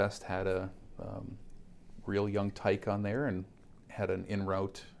manifest had a real young tyke on there and had an en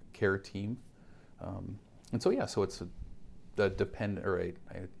route care team. And so it's a dependent, or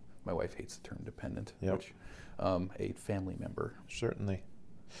my wife hates the term dependent, which a family member. Certainly.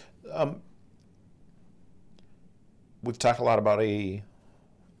 we've talked a lot about AE,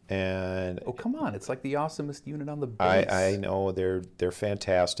 and Oh, come on. It's like the awesomest unit on the I base. know they're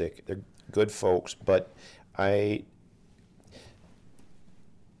fantastic. They're good folks, but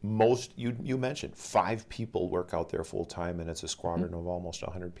you mentioned 5 people work out there full time, and it's a squadron of almost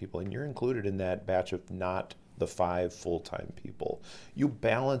 100 people, and you're included in that batch of not the 5 full-time people. You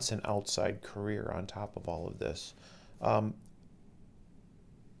balance an outside career on top of all of this.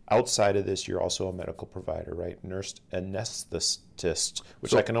 Outside of this, you're also a medical provider, right? Nurse anesthetist,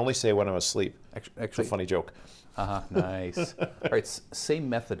 which So- I can only say when I'm asleep. It's a Actually, funny joke. nice. All right, say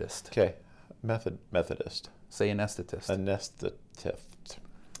Methodist. Okay, Methodist, Say anesthetist. anesthetist.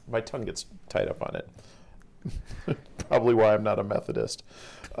 My tongue gets tied up on it. Probably why I'm not a Methodist.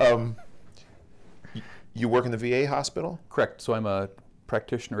 You work in the VA hospital? Correct. So I'm a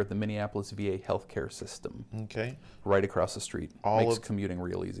practitioner at the Minneapolis VA healthcare system, Okay. right across the street. All Makes of- commuting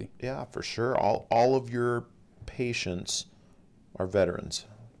real easy. Yeah, for sure. All of your patients are veterans.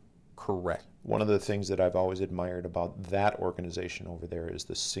 Correct. One of the things that I've always admired about that organization over there is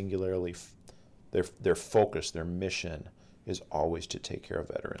the singularly, their focus, their mission is always to take care of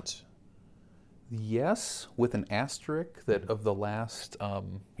veterans. Yes, with an asterisk that of the last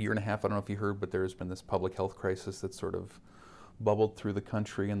year and a half, I don't know if you heard, but there's been this public health crisis that sort of bubbled through the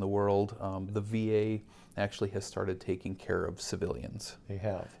country and the world. The VA actually has started taking care of civilians. They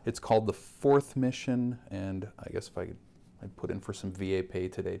have. It's called the Fourth Mission, and I guess if I'd put in for some VA pay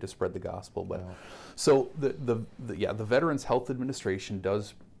today to spread the gospel. But Wow. so the Veterans Health Administration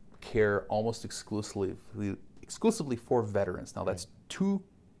does care almost exclusively for veterans. Now that's 2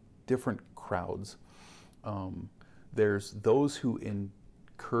 different crowds. There's those who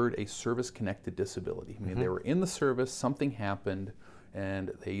incurred a service-connected disability. I mean, they were in the service, something happened, and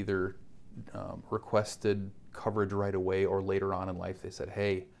they either requested coverage right away, or later on in life they said,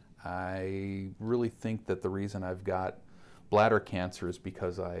 hey, I really think that the reason I've got bladder cancer is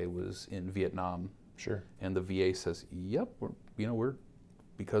because I was in Vietnam. Sure. And the VA says, yep, we're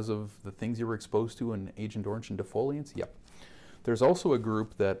because of the things you were exposed to in Agent Orange and defoliants. Yep. There's also a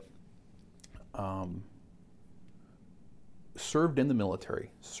group that served in the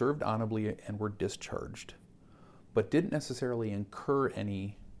military, served honorably, and were discharged, but didn't necessarily incur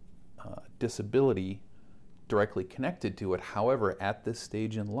any disability directly connected to it. However, at this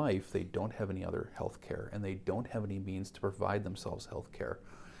stage in life, they don't have any other health care, and they don't have any means to provide themselves health care.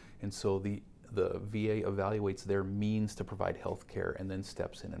 And so the VA evaluates their means to provide health care and then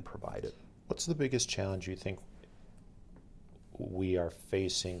steps in and provide it. What's the biggest challenge you think we are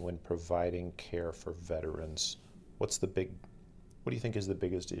facing when providing care for veterans? What do you think is the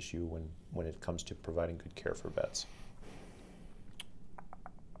biggest issue when it comes to providing good care for vets?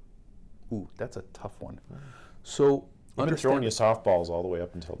 Ooh, that's a tough one. So I've been throwing you softballs all the way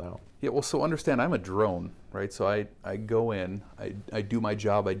up until now. Yeah, well, so understand, I'm a drone, right? So I go in, I do my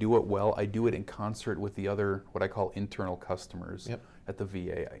job, I do it well, I do it in concert with the other, what I call internal customers at the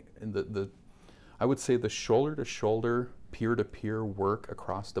VA. I would say the shoulder-to-shoulder, peer-to-peer work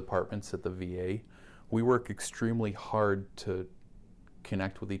across departments at the VA, we work extremely hard to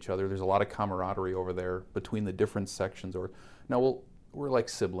connect with each other. There's a lot of camaraderie over there between the different sections. We're like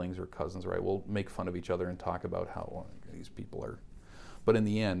siblings or cousins, right? We'll make fun of each other and talk about how these people are. But in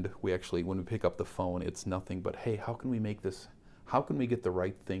the end, we actually, when we pick up the phone, it's nothing but, hey, how can we get the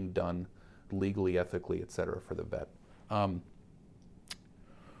right thing done legally, ethically, et cetera, for the vet? I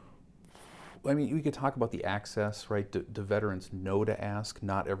mean, we could talk about the access, right? Do veterans know to ask?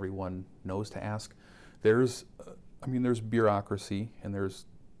 Not everyone knows to ask. There's bureaucracy and there's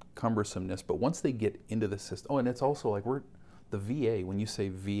cumbersomeness, but once they get into the system, and it's also like the VA, when you say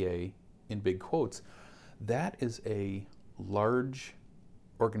VA in big quotes, that is a large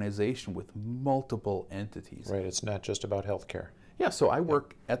organization with multiple entities. Right, it's not just about healthcare. Yeah, so I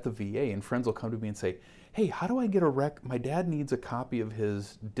work at the VA and friends will come to me and say, hey, how do I get my dad needs a copy of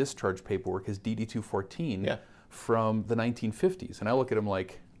his discharge paperwork, his DD-214 from the 1950s. And I look at him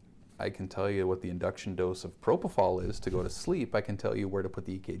like, I can tell you what the induction dose of propofol is to go to sleep. I can tell you where to put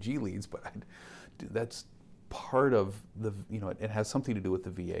the EKG leads, but that's part of it has something to do with the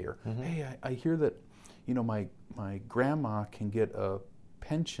VA. Or, hey, I hear that, my grandma can get a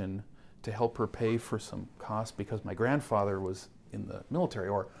pension to help her pay for some costs because my grandfather was in the military.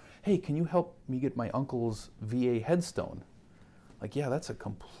 Or, hey, can you help me get my uncle's VA headstone? Like, yeah, that's a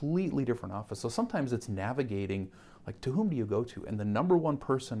completely different office. So sometimes it's navigating, like, to whom do you go to? And the number one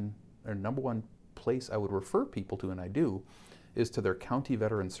place I would refer people to, and I do, is to their county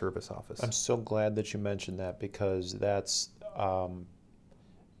veteran service office. I'm so glad that you mentioned that, because that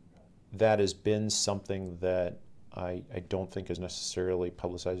has been something that I don't think is necessarily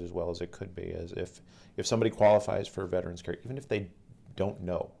publicized as well as it could be. As if somebody qualifies for veterans care, even if they don't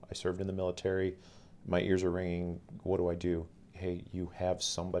know, I served in the military, my ears are ringing, what do I do? Hey, you have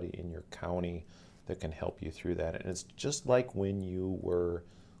somebody in your county that can help you through that. And it's just like when you were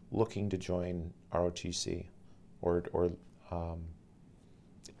looking to join ROTC or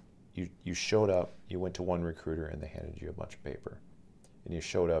you showed up, you went to one recruiter and they handed you a bunch of paper. And you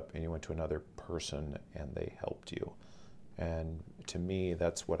showed up and you went to another person and they helped you. And to me,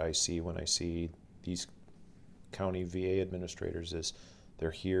 that's what I see when I see these county VA administrators is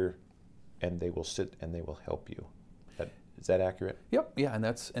they're here and they will sit and they will help you. Is that accurate? Yep. Yeah, and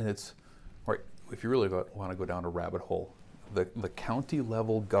it's right. If you really want to go down a rabbit hole, the county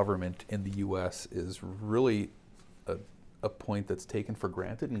level government in the U.S. is really a point that's taken for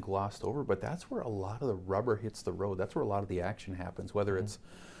granted and glossed over, but that's where a lot of the rubber hits the road. That's where a lot of the action happens, whether it's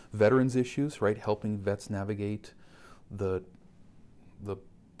veterans issues, right, helping vets navigate the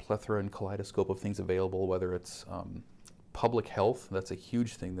plethora and kaleidoscope of things available, whether it's public health. That's a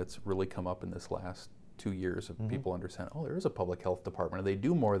huge thing that's really come up in this last 2 years of people understand, oh, there is a public health department, and they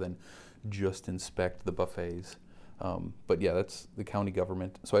do more than just inspect the buffets. But yeah, that's the county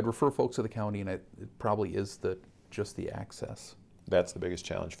government. So I'd refer folks to the county, and it probably is just the access. That's the biggest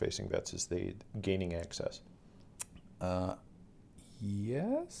challenge facing vets is the gaining access.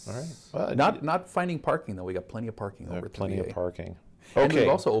 Yes. All right. Well, not finding parking though. We got plenty of parking over at the plenty VA. of parking. And Okay. we've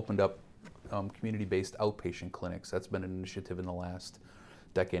also opened up community-based outpatient clinics. That's been an initiative in the last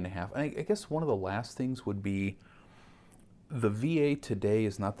decade and a half. And I guess one of the last things would be the VA today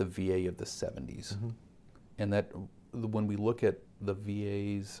is not the VA of the 70s. And that when we look at the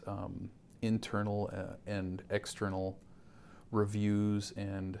VA's internal and external reviews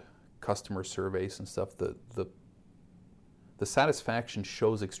and customer surveys and stuff, the satisfaction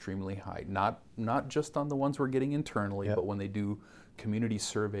shows extremely high. Not just on the ones we're getting internally, but when they do community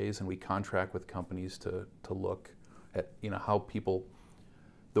surveys and we contract with companies to look at how people,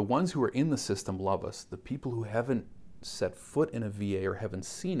 the ones who are in the system love us. The people who haven't set foot in a VA or haven't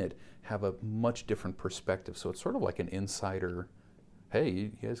seen it have a much different perspective. So it's sort of like an insider, hey,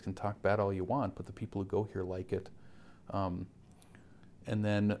 you guys can talk bad all you want, but the people who go here like it. And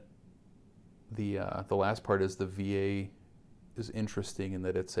then the last part is the VA is interesting in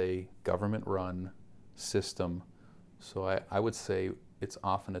that it's a government-run system. So I would say it's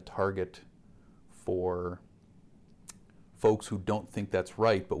often a target for folks who don't think that's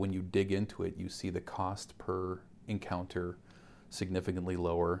right, but when you dig into it, you see the cost per encounter significantly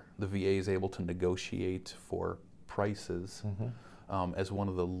lower. The VA is able to negotiate for prices. As one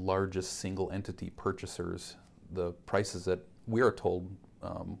of the largest single entity purchasers, the prices that we are told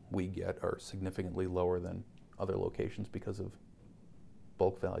we get are significantly lower than other locations because of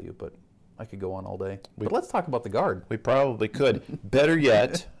bulk value, but I could go on all day. But let's talk about the Guard. We probably could. Better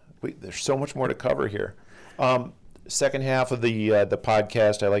yet, there's so much more to cover here. Second half of the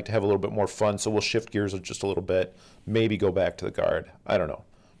podcast, I like to have a little bit more fun, so we'll shift gears just a little bit. Maybe go back to the Guard. I don't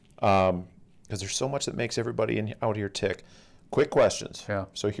know, because there's so much that makes everybody out here tick. Quick questions. Yeah.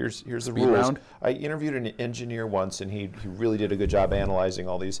 So here's the Speed rules. round. I interviewed an engineer once, and he really did a good job analyzing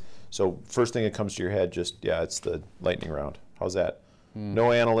all these. So first thing that comes to your head, it's the lightning round. How's that?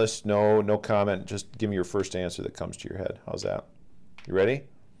 No analyst, no comment. Just give me your first answer that comes to your head. How's that? You ready?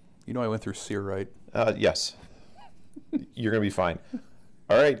 I went through SEER, right? Yes. You're going to be fine.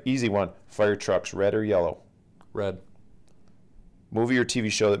 All right, easy one. Fire trucks, red or yellow? Red. Movie or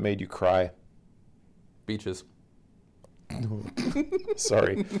TV show that made you cry? Beaches.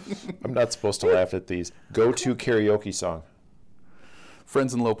 Sorry. I'm not supposed to laugh at these. Go-to karaoke song?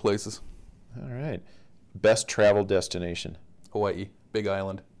 Friends in low places. All right. Best travel destination? Hawaii. Big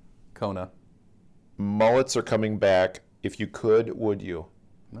Island. Kona. Mullets are coming back. If you could, would you?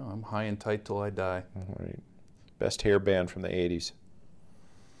 No, I'm high and tight till I die. All right. Best hair band from the 80s?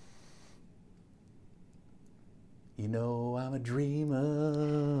 I'm a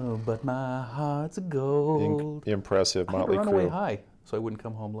dreamer, but my heart's a gold. Impressive. I had to Motley run away Crue. high, so I wouldn't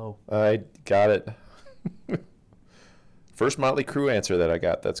come home low. I got it. First Motley Crue answer that I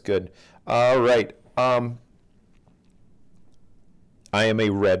got. That's good. All right. I am a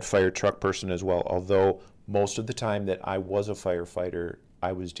red fire truck person as well, although most of the time that I was a firefighter,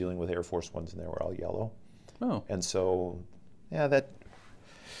 I was dealing with Air Force Ones and they were all yellow. Oh. And so, yeah,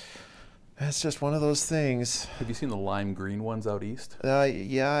 that's just one of those things. Have you seen the lime green ones out east?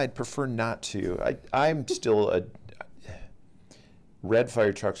 Yeah, I'd prefer not to. I'm still red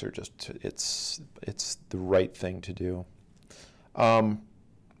fire trucks are just, it's the right thing to do.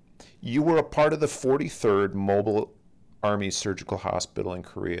 You were a part of the 43rd Mobile Army Surgical Hospital in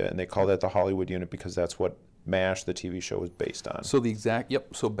Korea, and they call that the Hollywood Unit because that's what MASH, the TV show, was based on. So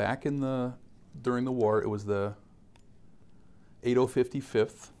so back during the war, it was the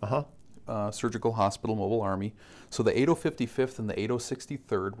 8055th Surgical Hospital Mobile Army. So the 8055th and the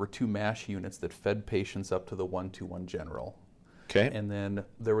 8063rd were two MASH units that fed patients up to the 121 General. Okay. And then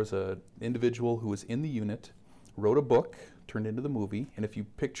there was an individual who was in the unit, wrote a book, turned into the movie, and if you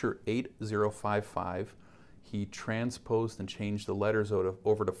picture 8055, he transposed and changed the letters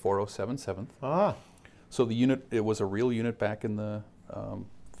over to 4077th. Ah. So the unit, it was a real unit back in the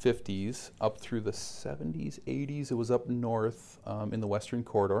 50s, up through the 70s, 80s. It was up north in the Western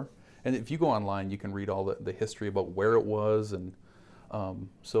Corridor. And if you go online, you can read all the history about where it was. And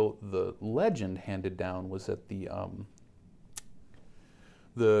so the legend handed down was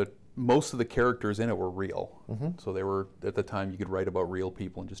that most of the characters in it were real. So they were, at the time, you could write about real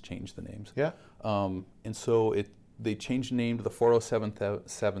people and just change the names. Yeah. And so they changed the name to the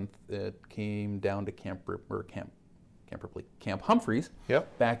 407th. It came down to Camp Humphreys.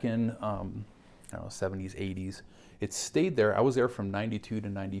 Yep. Back in I don't know, 70s, 80s. It stayed there. I was there from 92 to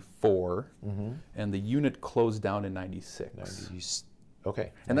 94, and the unit closed down in 96.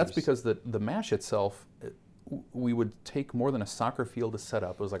 Okay. And that's because the MASH itself, we would take more than a soccer field to set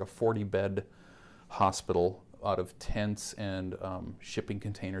up. It was like a 40-bed hospital out of tents and shipping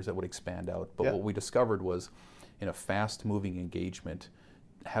containers that would expand out. But what we discovered was, in a fast-moving engagement,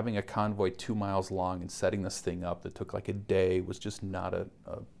 having a convoy 2 miles long and setting this thing up that took like a day was just not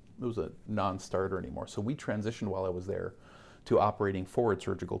it was a non-starter anymore. So we transitioned while I was there to operating forward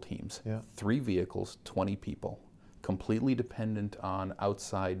surgical teams. 3 vehicles, 20 people, completely dependent on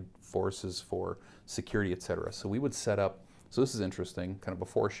outside forces for security, et cetera. So we would set up, so this is interesting, kind of a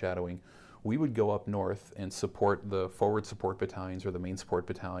foreshadowing. We would go up north and support the forward support battalions or the main support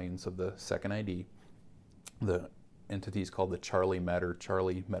battalions of the 2nd ID. The entity is called the Charlie Med or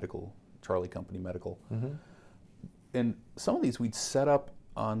Charlie Company Medical. And some of these we'd set up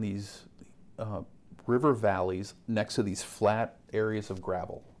on these river valleys next to these flat areas of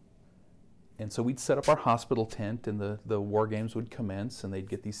gravel. And so we'd set up our hospital tent, and the war games would commence, and they'd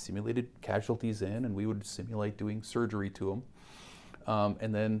get these simulated casualties in, and we would simulate doing surgery to them.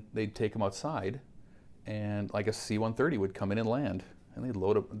 And then they'd take them outside, and like a C-130 would come in and land, and they'd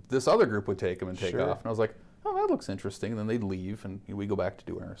load up. This other group would take them and take off. And I was like, oh, that looks interesting. And then they'd leave, and we go back to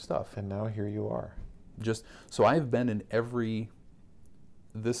doing our stuff. And now here you are. So I've been in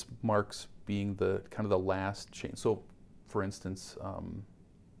this marks being the kind of the last change. So, for instance,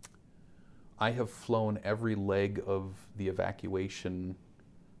 I have flown every leg of the evacuation,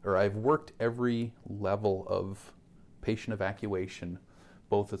 or I've worked every level of patient evacuation,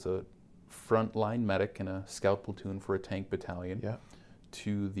 both as a frontline medic in a scout platoon for a tank battalion,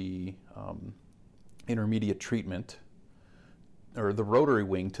 to the intermediate treatment, or the rotary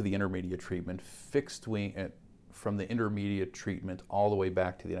wing to the intermediate treatment, fixed wing from the intermediate treatment all the way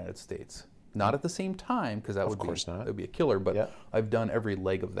back to the United States. Not at the same time, because that would be a killer, but I've done every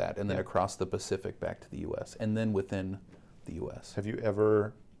leg of that, and then across the Pacific back to the U.S., and then within the U.S. Have you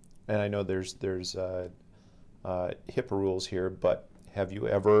ever, and I know there's HIPAA rules here, but have you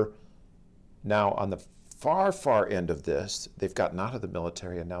ever, now on the far end of this, they've gotten out of the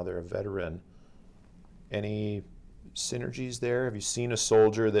military and now they're a veteran, any synergies there? Have you seen a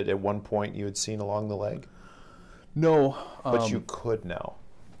soldier that at one point you had seen along the leg? No. But you could now.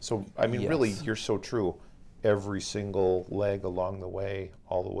 So, I mean, really, you're so true. Every single leg along the way,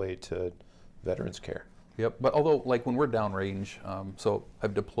 all the way to veterans care. Yep. But although, like when we're downrange, so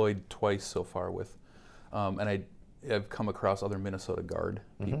I've deployed twice so far with, and I've come across other Minnesota Guard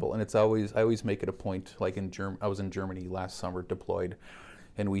people, and I always make it a point. Like I was in Germany last summer, deployed,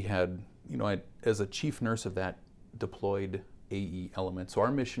 and we had, as a chief nurse of that, deployed AE element. So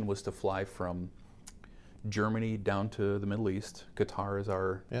our mission was to fly from Germany down to the Middle East. Qatar is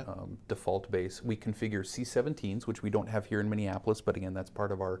our default base. We configure C-17s, which we don't have here in Minneapolis, but again, that's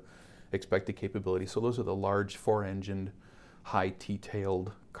part of our expected capability. So those are the large 4-engined, high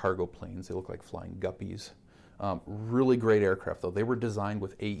T-tailed cargo planes. They look like flying guppies. Really great aircraft, though. They were designed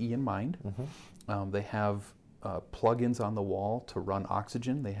with AE in mind. They have plug-ins on the wall to run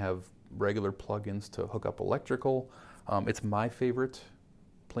oxygen. They have regular plug-ins to hook up electrical. It's my favorite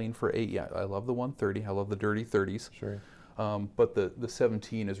plane for AE. I love the 130. I love the dirty 30s. Sure. But the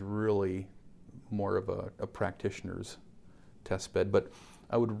 17 is really more of a practitioner's test bed. But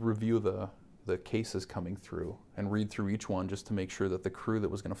I would review the cases coming through and read through each one just to make sure that the crew that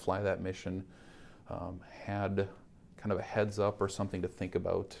was going to fly that mission had kind of a heads up or something to think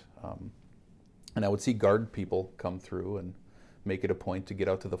about. And I would see Guard people come through and make it a point to get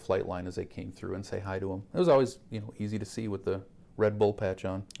out to the flight line as they came through and say hi to them. It was always, easy to see with the Red Bull patch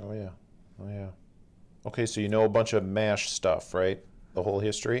on. Oh yeah. Okay, so you know a bunch of MASH stuff, right? The whole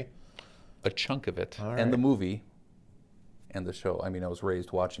history? A chunk of it. All And the right. movie and the show. I mean, I was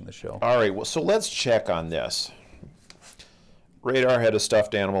raised watching the show. All right, well, so let's check on this. Radar had a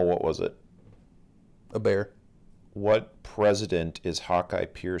stuffed animal. What was it? A bear. What president is Hawkeye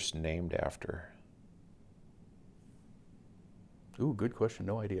Pierce named after? Ooh, good question.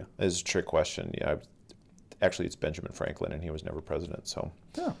 No idea. This is a trick question. Yeah, actually, it's Benjamin Franklin, and he was never president. So,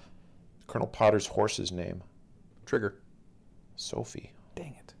 Yeah. Colonel Potter's horse's name? Trigger. Sophie.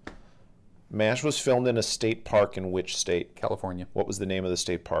 Dang it. MASH was filmed in a state park in which state? California. What was the name of the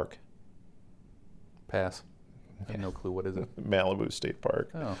state park? Pass. I have no clue. What is it? Malibu State Park.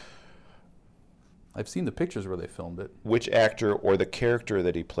 Oh. I've seen the pictures where they filmed it. Which actor or the character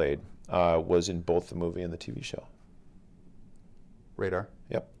that he played was in both the movie and the TV show? Radar.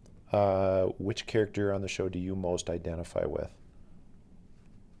 Yep. Which character on the show do you most identify with?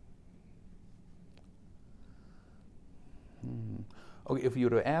 Okay, if you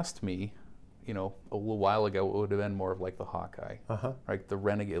would have asked me, you know, a little while ago, it would have been more of like the Hawkeye. Uh-huh. Right? The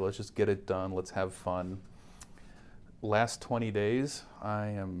renegade. Let's just get it done. Let's have fun. Last 20 days, I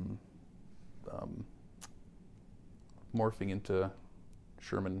am morphing into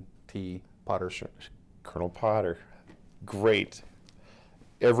Sherman T. Potter. Colonel Potter. Great.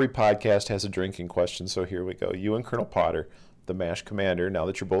 Every podcast has a drinking question, so here we go. You and Colonel Potter, the MASH commander, now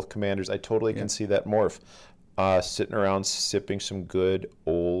that you're both commanders, I totally can see that morph. Sitting around sipping some good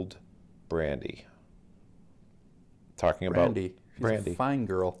old brandy. Talking about Brandy. She's brandy. a fine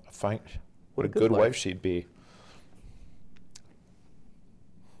girl. Fine. What a good good life. wife she'd be.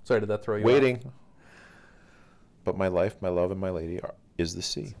 Sorry, did that throw you off? Waiting. But my life, my love, and my lady is the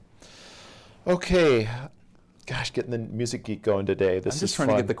sea. Okay. Gosh, getting the music geek going today. This I'm is just trying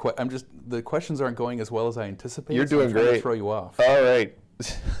fun. to get the questions aren't going as well as I anticipated. You're so I'm doing trying to great. throw you off. All right.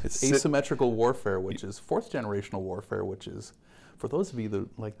 It's asymmetrical warfare, which is fourth generational warfare, which is for those of you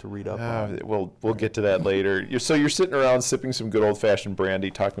that like to read up on. We'll get to that later. So you're sitting around sipping some good old-fashioned brandy,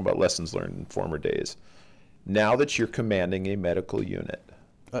 talking about lessons learned in former days. Now that you're commanding a medical unit,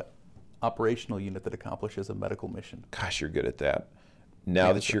 Operational unit that accomplishes a medical mission. gosh, you're good at that.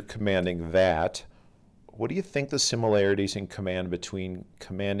 Now that you're commanding that, what do you think the similarities in command between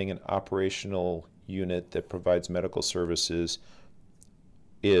commanding an operational unit that provides medical services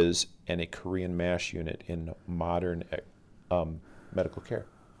is and a Korean MASH unit in modern medical care?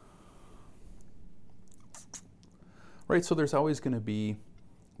 Right, so there's always going to be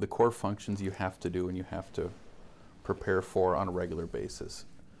the core functions you have to do and you have to prepare for on a regular basis.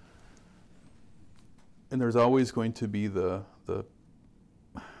 And there's always going to be the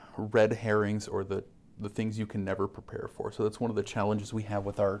red herrings or the things you can never prepare for. So that's one of the challenges we have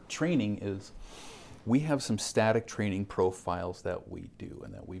with our training is we have some static training profiles that we do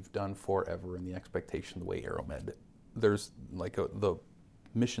and that we've done forever in the expectation the way Aeromed. There's like the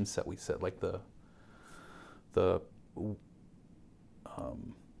mission set we set, like the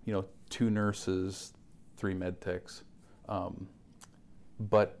 2 nurses, 3 med techs,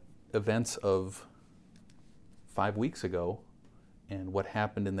 but events of 5 weeks ago and what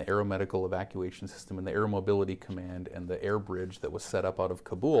happened in the aeromedical evacuation system and the air mobility command and the air bridge that was set up out of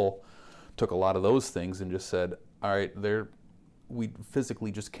Kabul took a lot of those things and just said, all right, we physically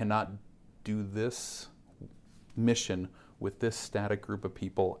just cannot do this mission with this static group of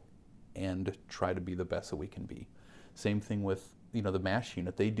people and try to be the best that we can be. Same thing with the MASH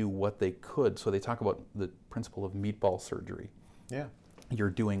unit. They do what they could. So they talk about the principle of meatball surgery. Yeah. You're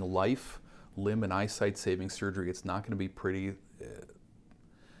doing life, limb, and eyesight saving surgery. It's not going to be pretty.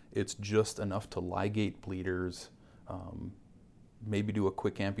 It's just enough to ligate bleeders, maybe do a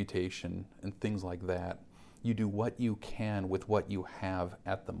quick amputation and things like that. You do what you can with what you have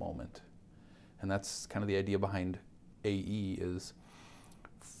at the moment. And that's kind of the idea behind AE is,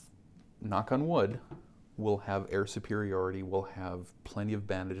 knock on wood, we'll have air superiority, we'll have plenty of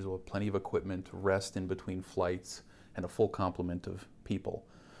bandages, we'll have plenty of equipment, rest in between flights, and a full complement of people.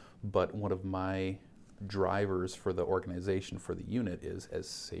 But one of my drivers for the organization, for the unit, is as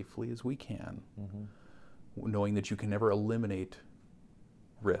safely as we can, knowing that you can never eliminate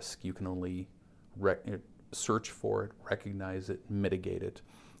risk. You can only search for it, recognize it, mitigate it,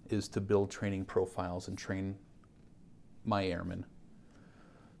 is to build training profiles and train my airmen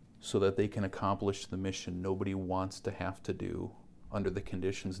so that they can accomplish the mission nobody wants to have to do under the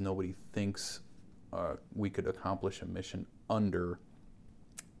conditions nobody thinks we could accomplish a mission under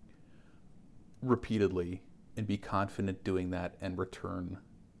repeatedly, and be confident doing that and return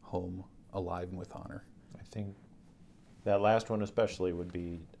home alive and with honor. I think that last one especially would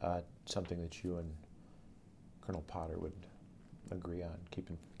be something that you and Colonel Potter would agree on,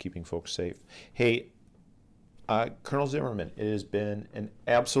 keeping folks safe. Hey, Colonel Zimmerman, it has been an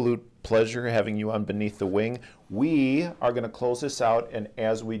absolute pleasure having you on Beneath the Wing. We are going to close this out, and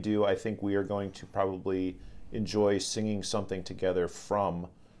as we do, I think we are going to probably enjoy singing something together from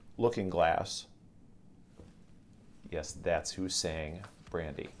Looking Glass. Yes, that's who sang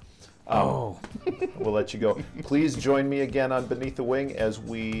Brandy. We'll let you go. Please join me again on Beneath the Wing as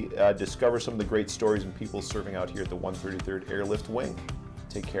we discover some of the great stories and people serving out here at the 133rd Airlift Wing.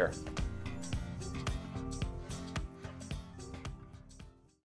 Take care.